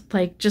mermaids.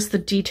 Like just the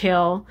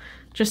detail,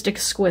 just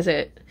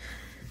exquisite.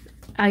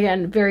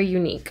 Again, very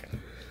unique.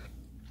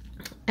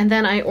 And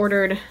then I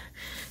ordered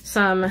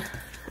some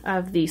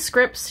of the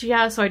scripts.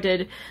 Yeah, so I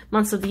did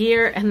months of the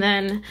year, and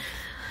then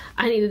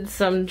I needed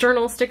some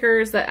journal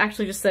stickers that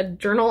actually just said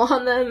journal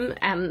on them,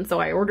 and so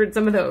I ordered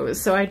some of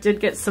those. So I did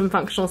get some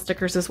functional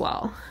stickers as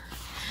well.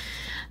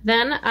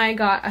 Then I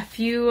got a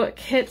few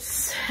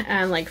kits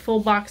and like full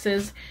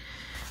boxes.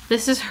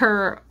 This is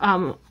her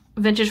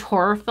vintage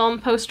horror film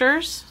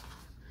posters.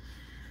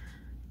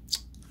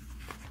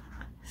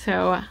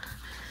 So I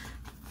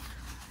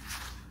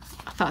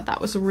thought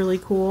that was really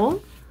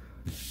cool.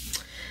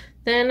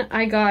 Then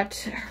I got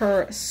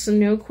her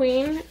Snow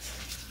Queen.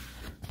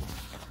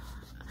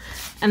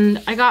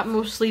 And I got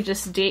mostly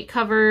just date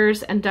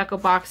covers and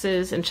deco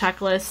boxes and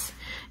checklists,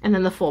 and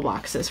then the full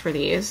boxes for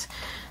these.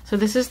 So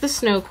this is the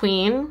Snow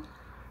Queen.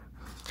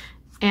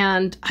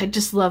 And I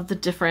just love the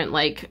different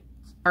like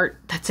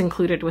art that's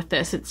included with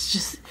this. It's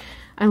just,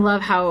 I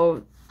love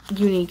how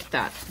unique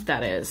that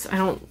is. I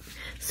don't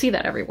see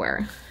that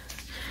everywhere.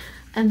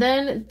 And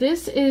then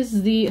this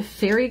is the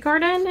Fairy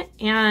Garden,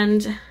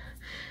 and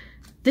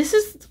this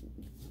is,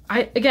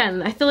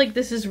 again, I feel like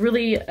this is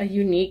really a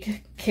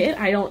unique kit.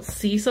 I don't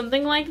see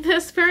something like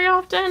this very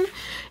often.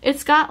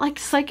 It's got like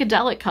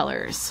psychedelic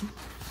colors,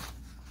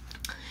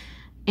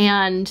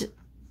 and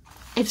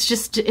it's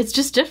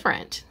just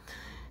different.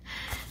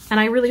 And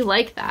I really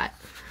like that.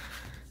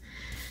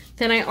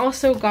 Then I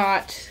also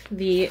got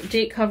the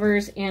date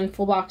covers and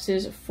full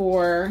boxes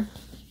for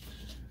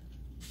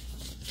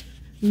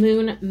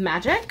Moon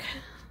Magic.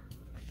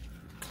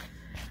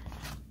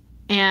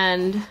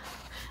 And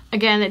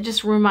again, it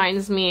just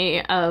reminds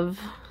me of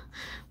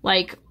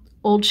like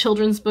old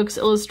children's books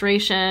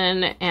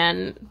illustration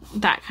and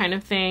that kind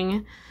of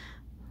thing.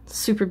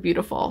 Super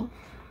beautiful.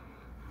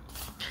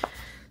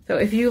 So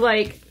if you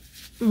like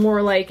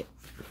more like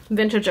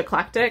vintage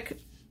eclectic,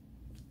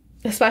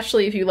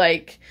 especially if you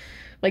like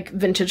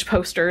vintage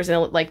posters,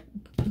 and like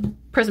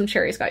Prism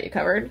Cherry's got you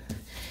covered.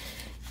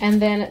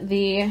 And then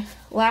the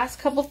last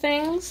couple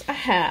things I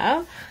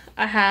have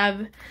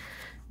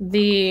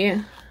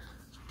the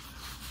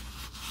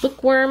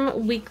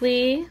Bookworm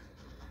Weekly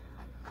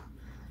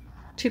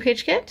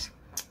 2-page kit.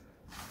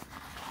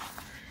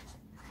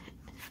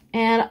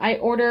 And I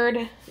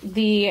ordered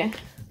the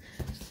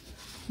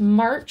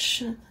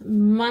March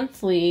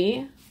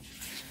monthly,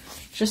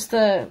 just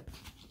the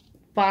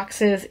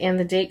boxes and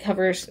the date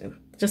covers,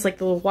 just like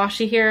the little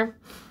washi here.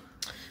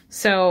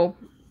 So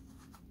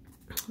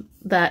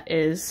that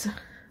is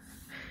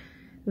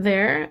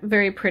there,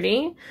 very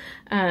pretty.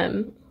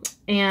 And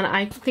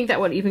I think that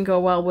would even go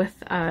well with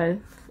the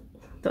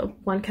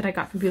one kit I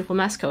got from Beautiful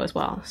Mesco as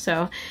well.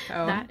 So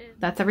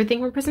that's everything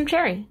from Prism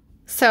Cherry.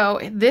 So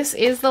this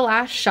is the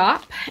last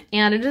shop,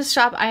 and it is a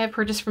shop I have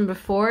purchased from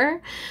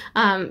before,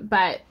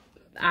 but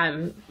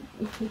I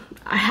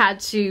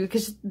had to,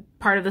 because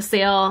part of the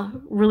sale,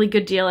 really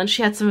good deal, and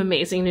she had some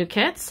amazing new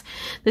kits.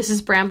 This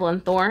is Bramble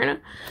and Thorn.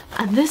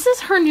 This is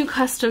her new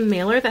custom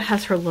mailer that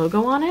has her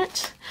logo on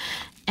it,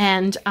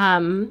 and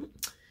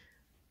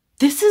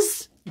this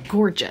is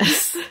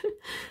gorgeous.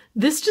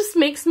 This just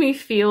makes me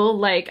feel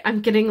like I'm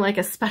getting like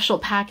a special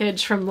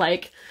package from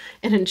like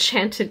an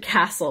enchanted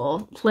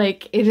castle.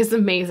 Like, it is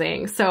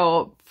amazing.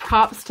 So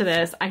props to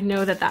this. I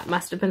know that that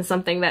must have been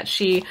something that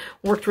she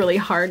worked really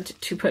hard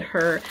to put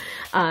her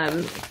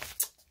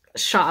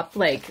shop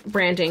like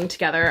branding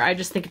together. I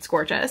just think it's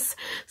gorgeous.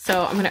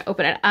 So I'm gonna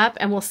open it up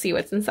and we'll see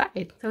what's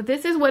inside. So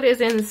this is what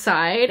is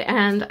inside,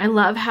 and I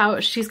love how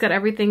she's got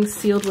everything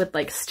sealed with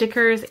like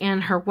stickers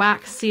and her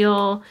wax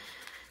seal.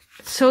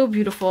 So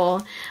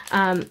beautiful.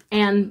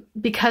 And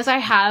because I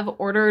have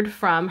ordered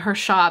from her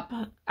shop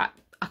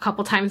a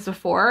couple times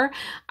before,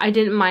 I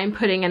didn't mind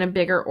putting in a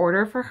bigger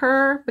order for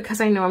her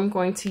because I know I'm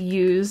going to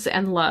use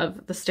and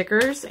love the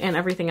stickers and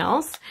everything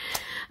else.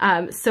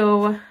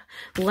 So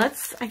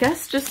let's, I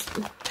guess, just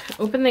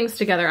open things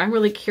together. I'm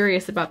really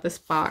curious about this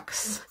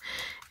box,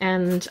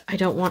 and I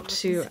don't want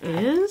to.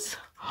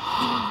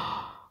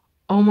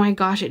 Oh my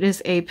gosh, it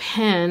is a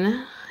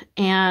pin,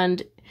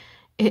 and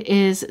it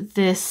is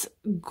this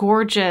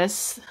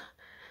gorgeous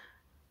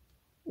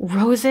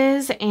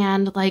roses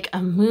and like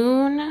a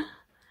moon.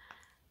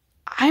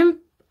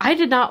 I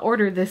did not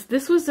order this.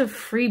 This was a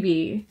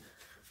freebie.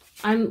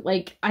 I'm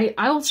like,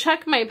 I'll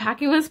check my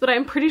packing list, but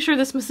I'm pretty sure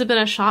this must have been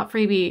a shop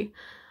freebie.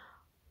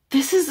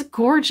 This is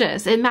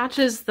gorgeous. It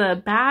matches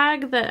the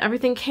bag that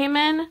everything came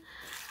in.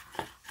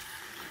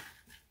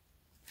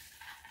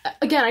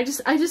 Again, I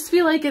just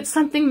feel like it's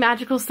something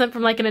magical sent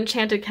from like an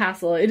enchanted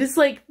castle. It is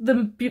like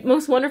the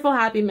most wonderful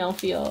Happy Mail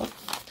feel.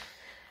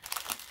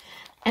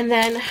 And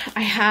then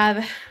I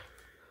have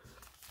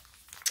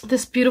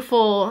this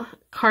beautiful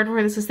card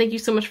where this says, "Thank you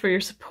so much for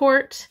your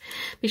support.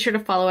 Be sure to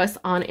follow us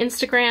on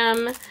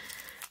Instagram."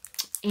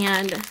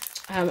 And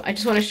I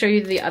just want to show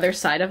you the other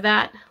side of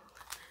that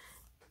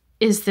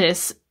is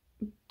this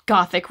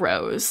gothic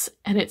rose,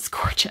 and it's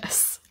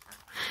gorgeous.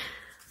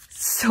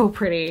 So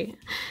pretty.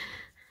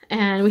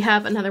 And we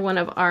have another one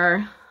of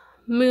our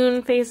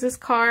moon phases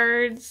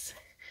cards.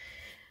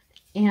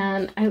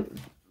 And I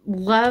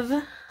love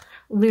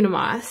Luna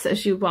Moss,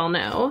 as you well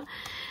know.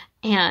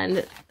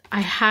 And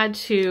I had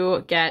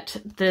to get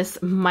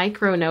this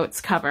micro notes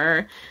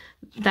cover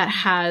that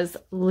has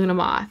Luna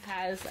Moth. It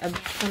has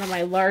one of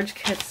my large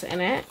kits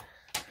in it.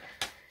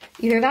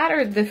 Either that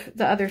or the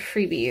other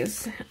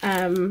freebies.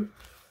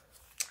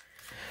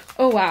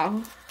 Oh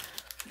wow.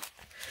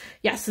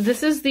 Yeah, so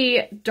this is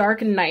the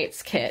Dark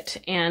Nights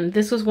kit, and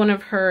this was one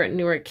of her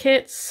newer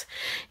kits,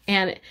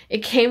 and it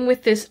came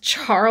with this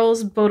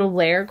Charles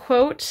Baudelaire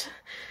quote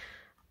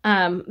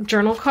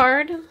journal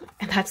card,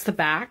 and that's the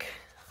back.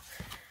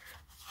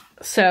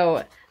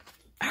 So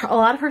a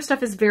lot of her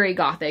stuff is very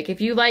gothic. If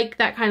you like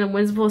that kind of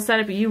whimsical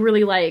setup, but you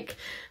really like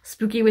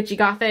spooky, witchy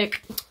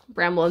gothic,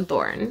 Bramble and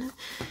Thorn.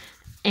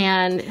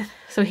 And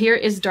so here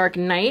is Dark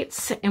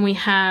Nights, and we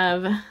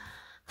have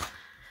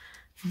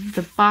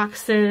the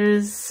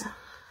boxes,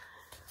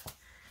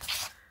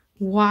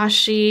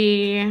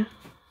 washi.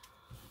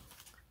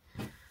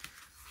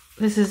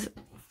 This is,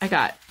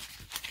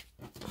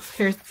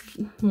 here's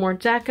more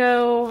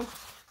deco.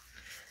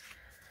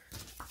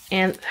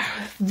 And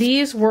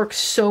these work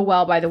so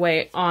well, by the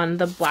way, on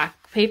the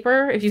black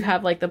paper, if you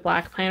have like the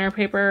black planner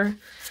paper.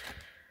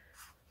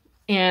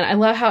 And I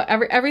love how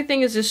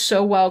everything is just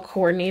so well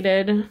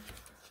coordinated.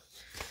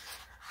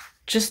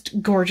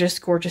 Just gorgeous,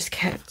 gorgeous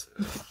kit.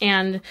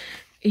 And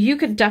you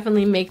could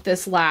definitely make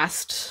this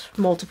last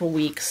multiple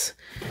weeks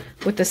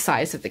with the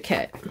size of the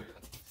kit.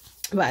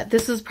 But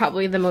this is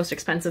probably the most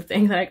expensive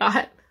thing that I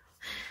got.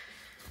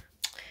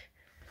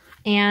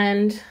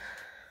 And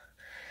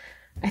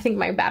I think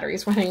my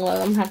battery's running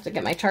low. I'm gonna have to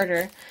get my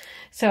charger.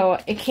 So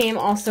it came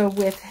also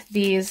with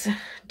these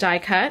die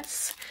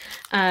cuts,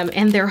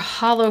 and they're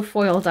hollow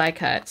foil die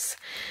cuts.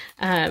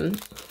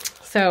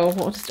 So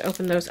we'll just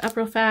open those up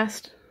real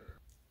fast.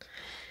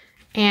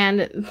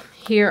 And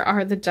here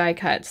are the die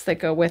cuts that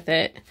go with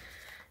it.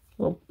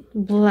 Little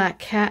black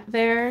cat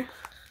there.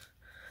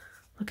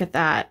 Look at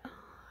that.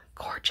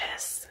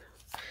 Gorgeous.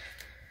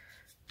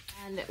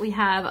 And we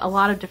have a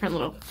lot of different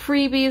little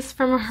freebies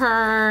from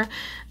her.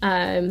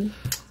 And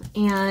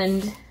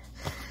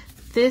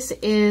this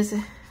is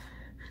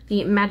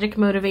the Magic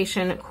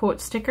Motivation quote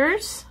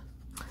stickers.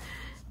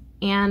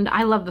 And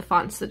I love the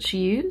fonts that she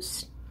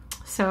used.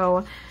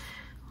 So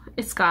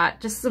it's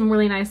got just some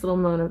really nice little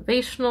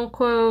motivational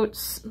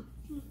quotes.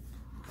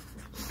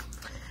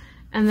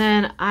 And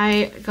then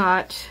I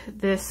got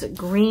this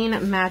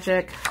Green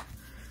Magic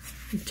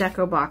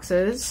deco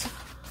boxes,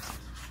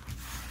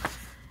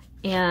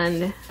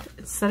 and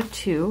instead of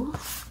 2,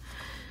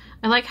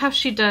 I like how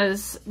she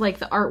does like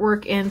the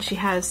artwork, and she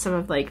has some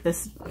of like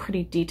this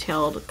pretty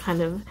detailed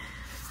kind of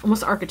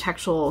almost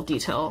architectural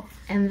detail.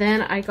 And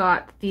then I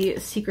got the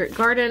Secret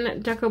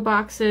Garden deco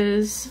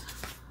boxes.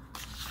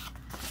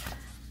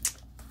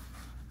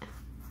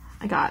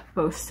 I got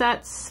both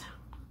sets.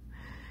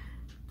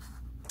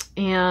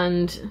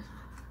 And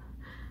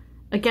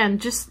again,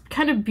 just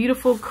kind of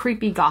beautiful,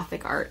 creepy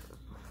gothic art.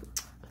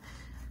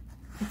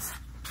 It's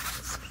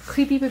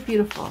creepy but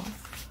beautiful.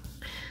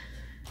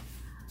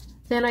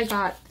 Then I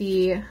got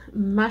the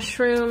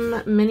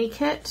Mushroom mini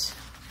kit.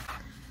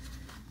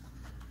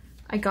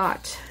 I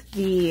got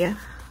the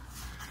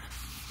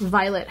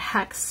Violet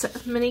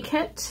Hex mini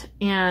kit,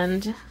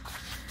 and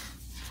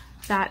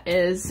that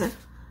is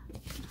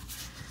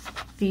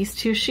these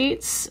 2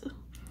 sheets.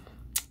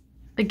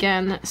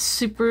 Again,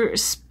 super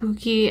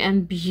spooky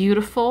and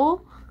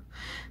beautiful.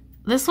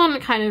 This one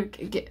kind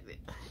of,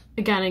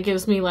 again, it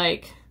gives me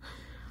like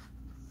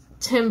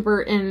Tim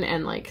Burton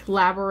and like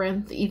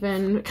Labyrinth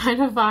even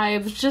kind of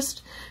vibes.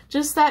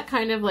 Just that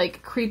kind of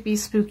like creepy,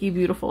 spooky,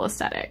 beautiful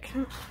aesthetic.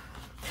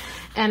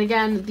 And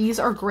again, these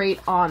are great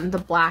on the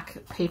black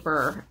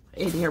paper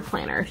in your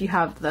planner if you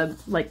have the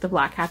like the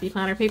black happy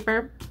planner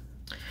paper.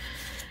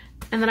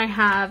 And then I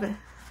have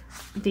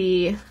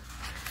the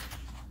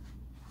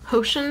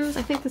potions.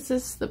 I think this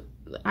is the,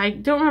 I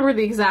don't remember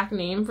the exact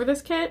name for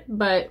this kit,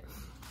 but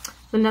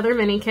another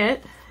mini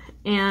kit.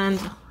 And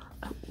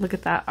look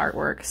at that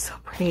artwork, so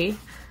pretty.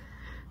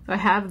 So I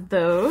have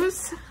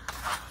those.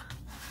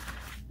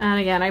 And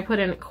again, I put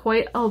in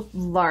quite a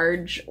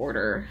large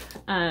order.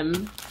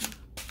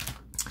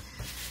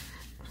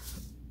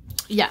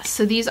 Yes,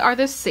 so these are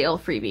the sale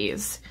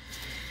freebies.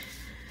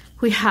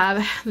 We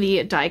have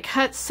the die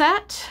cut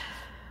set,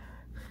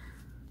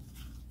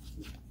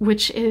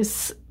 which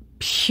is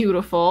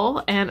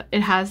beautiful, and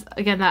it has,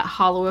 again, that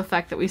hollow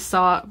effect that we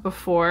saw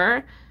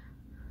before.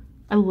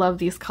 I love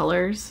these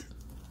colors.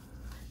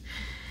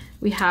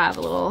 We have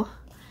a little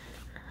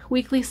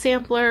weekly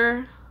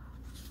sampler,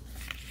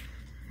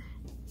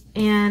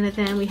 and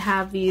then we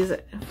have these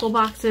full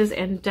boxes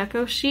and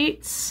deco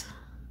sheets.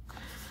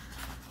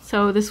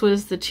 So this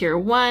was the tier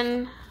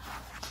 1,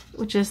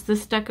 which is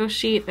this deco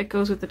sheet that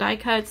goes with the die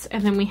cuts,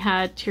 and then we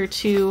had tier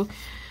 2,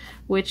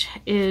 which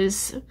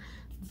is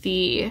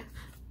the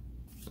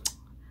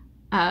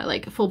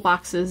like full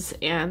boxes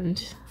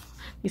and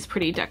these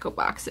pretty deco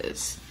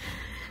boxes.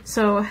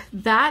 So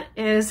that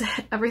is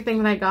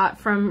everything that I got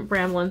from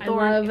Bramble and Thorn.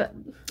 I love,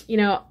 you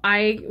know,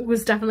 I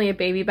was definitely a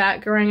baby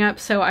bat growing up,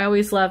 so I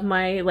always love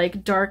my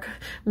like dark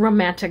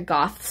romantic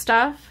goth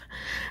stuff,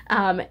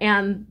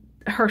 and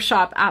her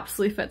shop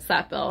absolutely fits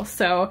that bill.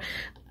 So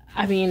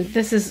I mean,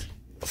 this is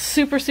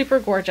super, super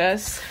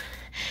gorgeous.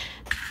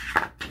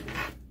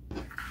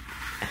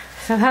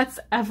 So that's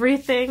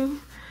everything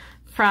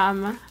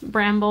from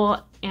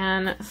Bramble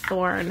and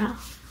Thorn.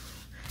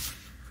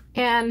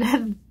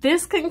 And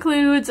this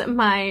concludes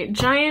my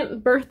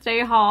giant birthday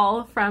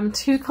haul from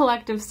 2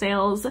 collective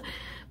sales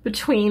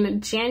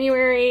between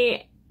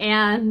January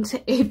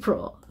and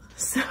April.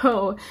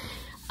 So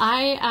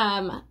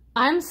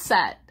I'm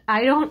set.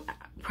 I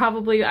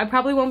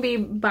probably won't be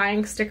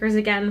buying stickers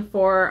again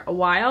for a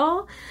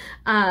while,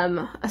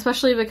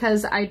 especially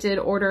because I did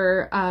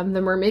order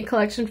the mermaid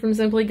collection from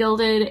Simply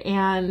Gilded,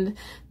 and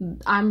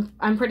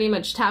I'm pretty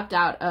much tapped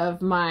out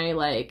of my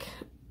like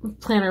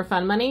planner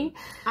fun money.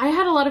 I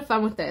had a lot of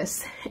fun with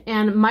this,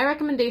 and my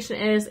recommendation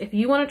is if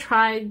you want to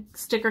try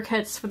sticker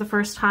kits for the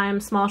first time,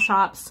 small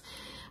shops,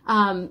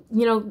 you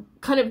know,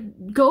 kind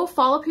of go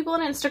follow people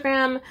on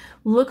Instagram,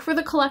 look for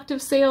the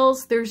collective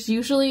sales. There's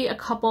usually a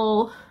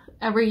couple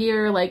every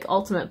year, like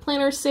Ultimate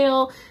Planner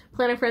Sale,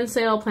 Planner Friend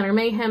Sale, Planner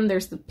Mayhem.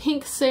 There's the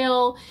pink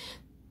sale.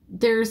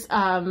 There's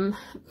one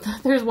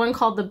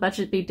called the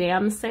Budget Be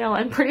Damned sale,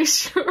 I'm pretty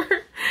sure.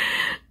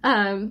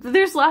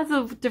 There's lots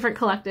of different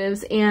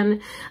collectives,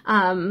 and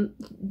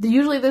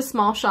usually the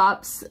small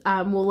shops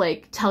will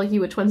like tell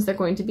you which ones they're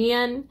going to be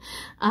in,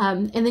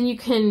 and then you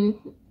can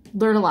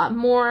learn a lot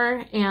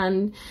more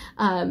and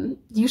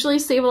usually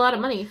save a lot of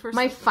money.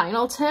 My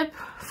final tip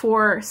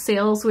for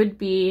sales would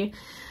be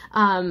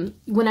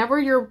whenever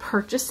you're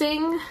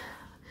purchasing,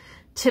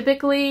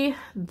 typically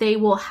they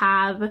will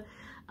have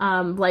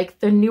like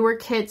the newer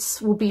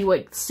kits will be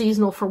like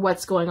seasonal for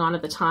what's going on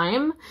at the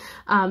time.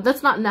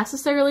 That's not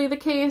necessarily the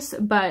case,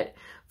 but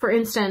for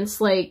instance,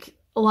 like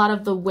a lot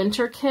of the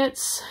winter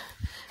kits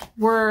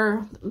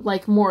were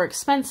like more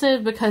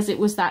expensive because it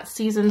was that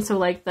season. So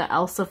like the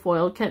Elsa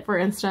foil kit, for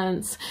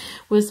instance,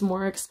 was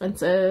more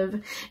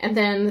expensive. And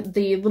then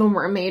the Little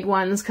Mermaid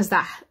ones, because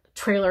that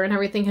trailer and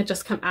everything had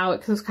just come out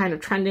because it was kind of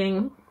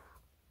trending.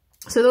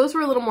 So those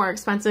were a little more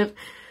expensive,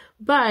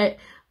 but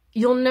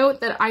you'll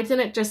note that I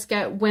didn't just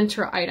get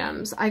winter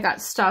items. I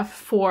got stuff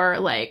for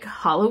like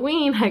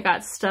Halloween. I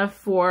got stuff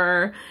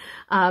for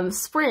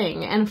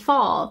spring and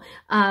fall.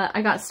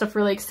 I got stuff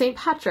for like St.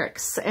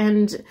 Patrick's,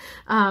 and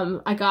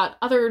I got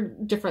other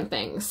different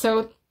things.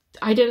 So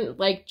I didn't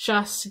like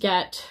just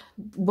get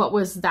what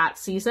was that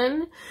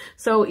season.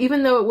 So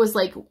even though it was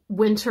like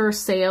winter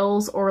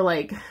sales or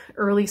like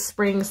early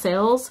spring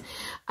sales,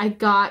 I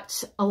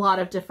got a lot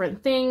of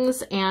different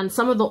things, and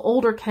some of the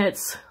older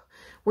kits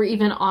were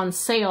even on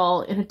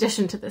sale in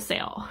addition to the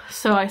sale.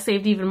 So I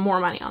saved even more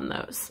money on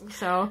those.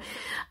 So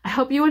I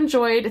hope you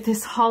enjoyed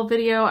this haul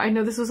video. I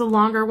know this was a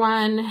longer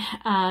one,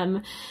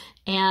 and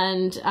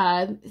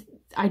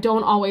I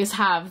don't always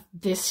have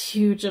this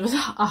huge of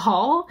a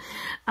haul,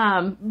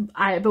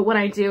 but when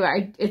I do,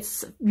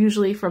 it's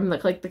usually from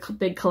the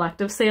big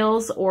collective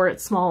sales, or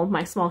it's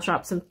my small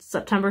shops in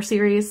September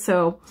series.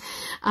 So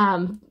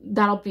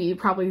that'll be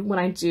probably when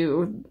I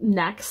do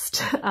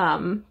next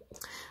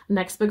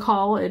big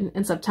haul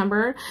in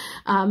September.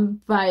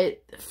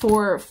 But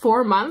for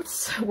 4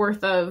 months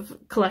worth of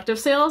collective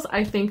sales,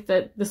 I think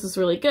that this is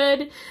really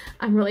good.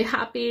 I'm really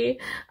happy.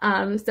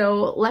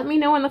 So let me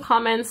know in the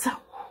comments,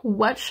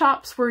 what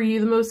shops were you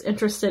the most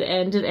interested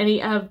in? Did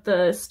any of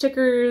the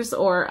stickers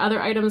or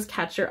other items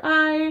catch your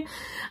eye?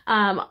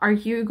 Are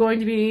you going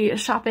to be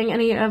shopping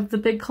any of the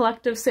big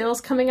collective sales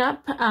coming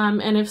up?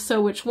 And if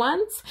so, which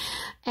ones?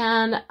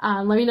 And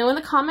let me know in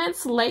the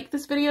comments, like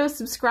this video,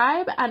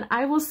 subscribe, and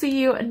I will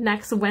see you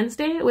next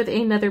Wednesday with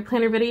another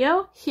planner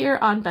video here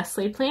on Best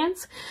Laid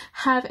Plans.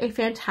 Have a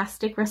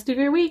fantastic rest of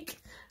your week.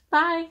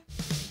 Bye!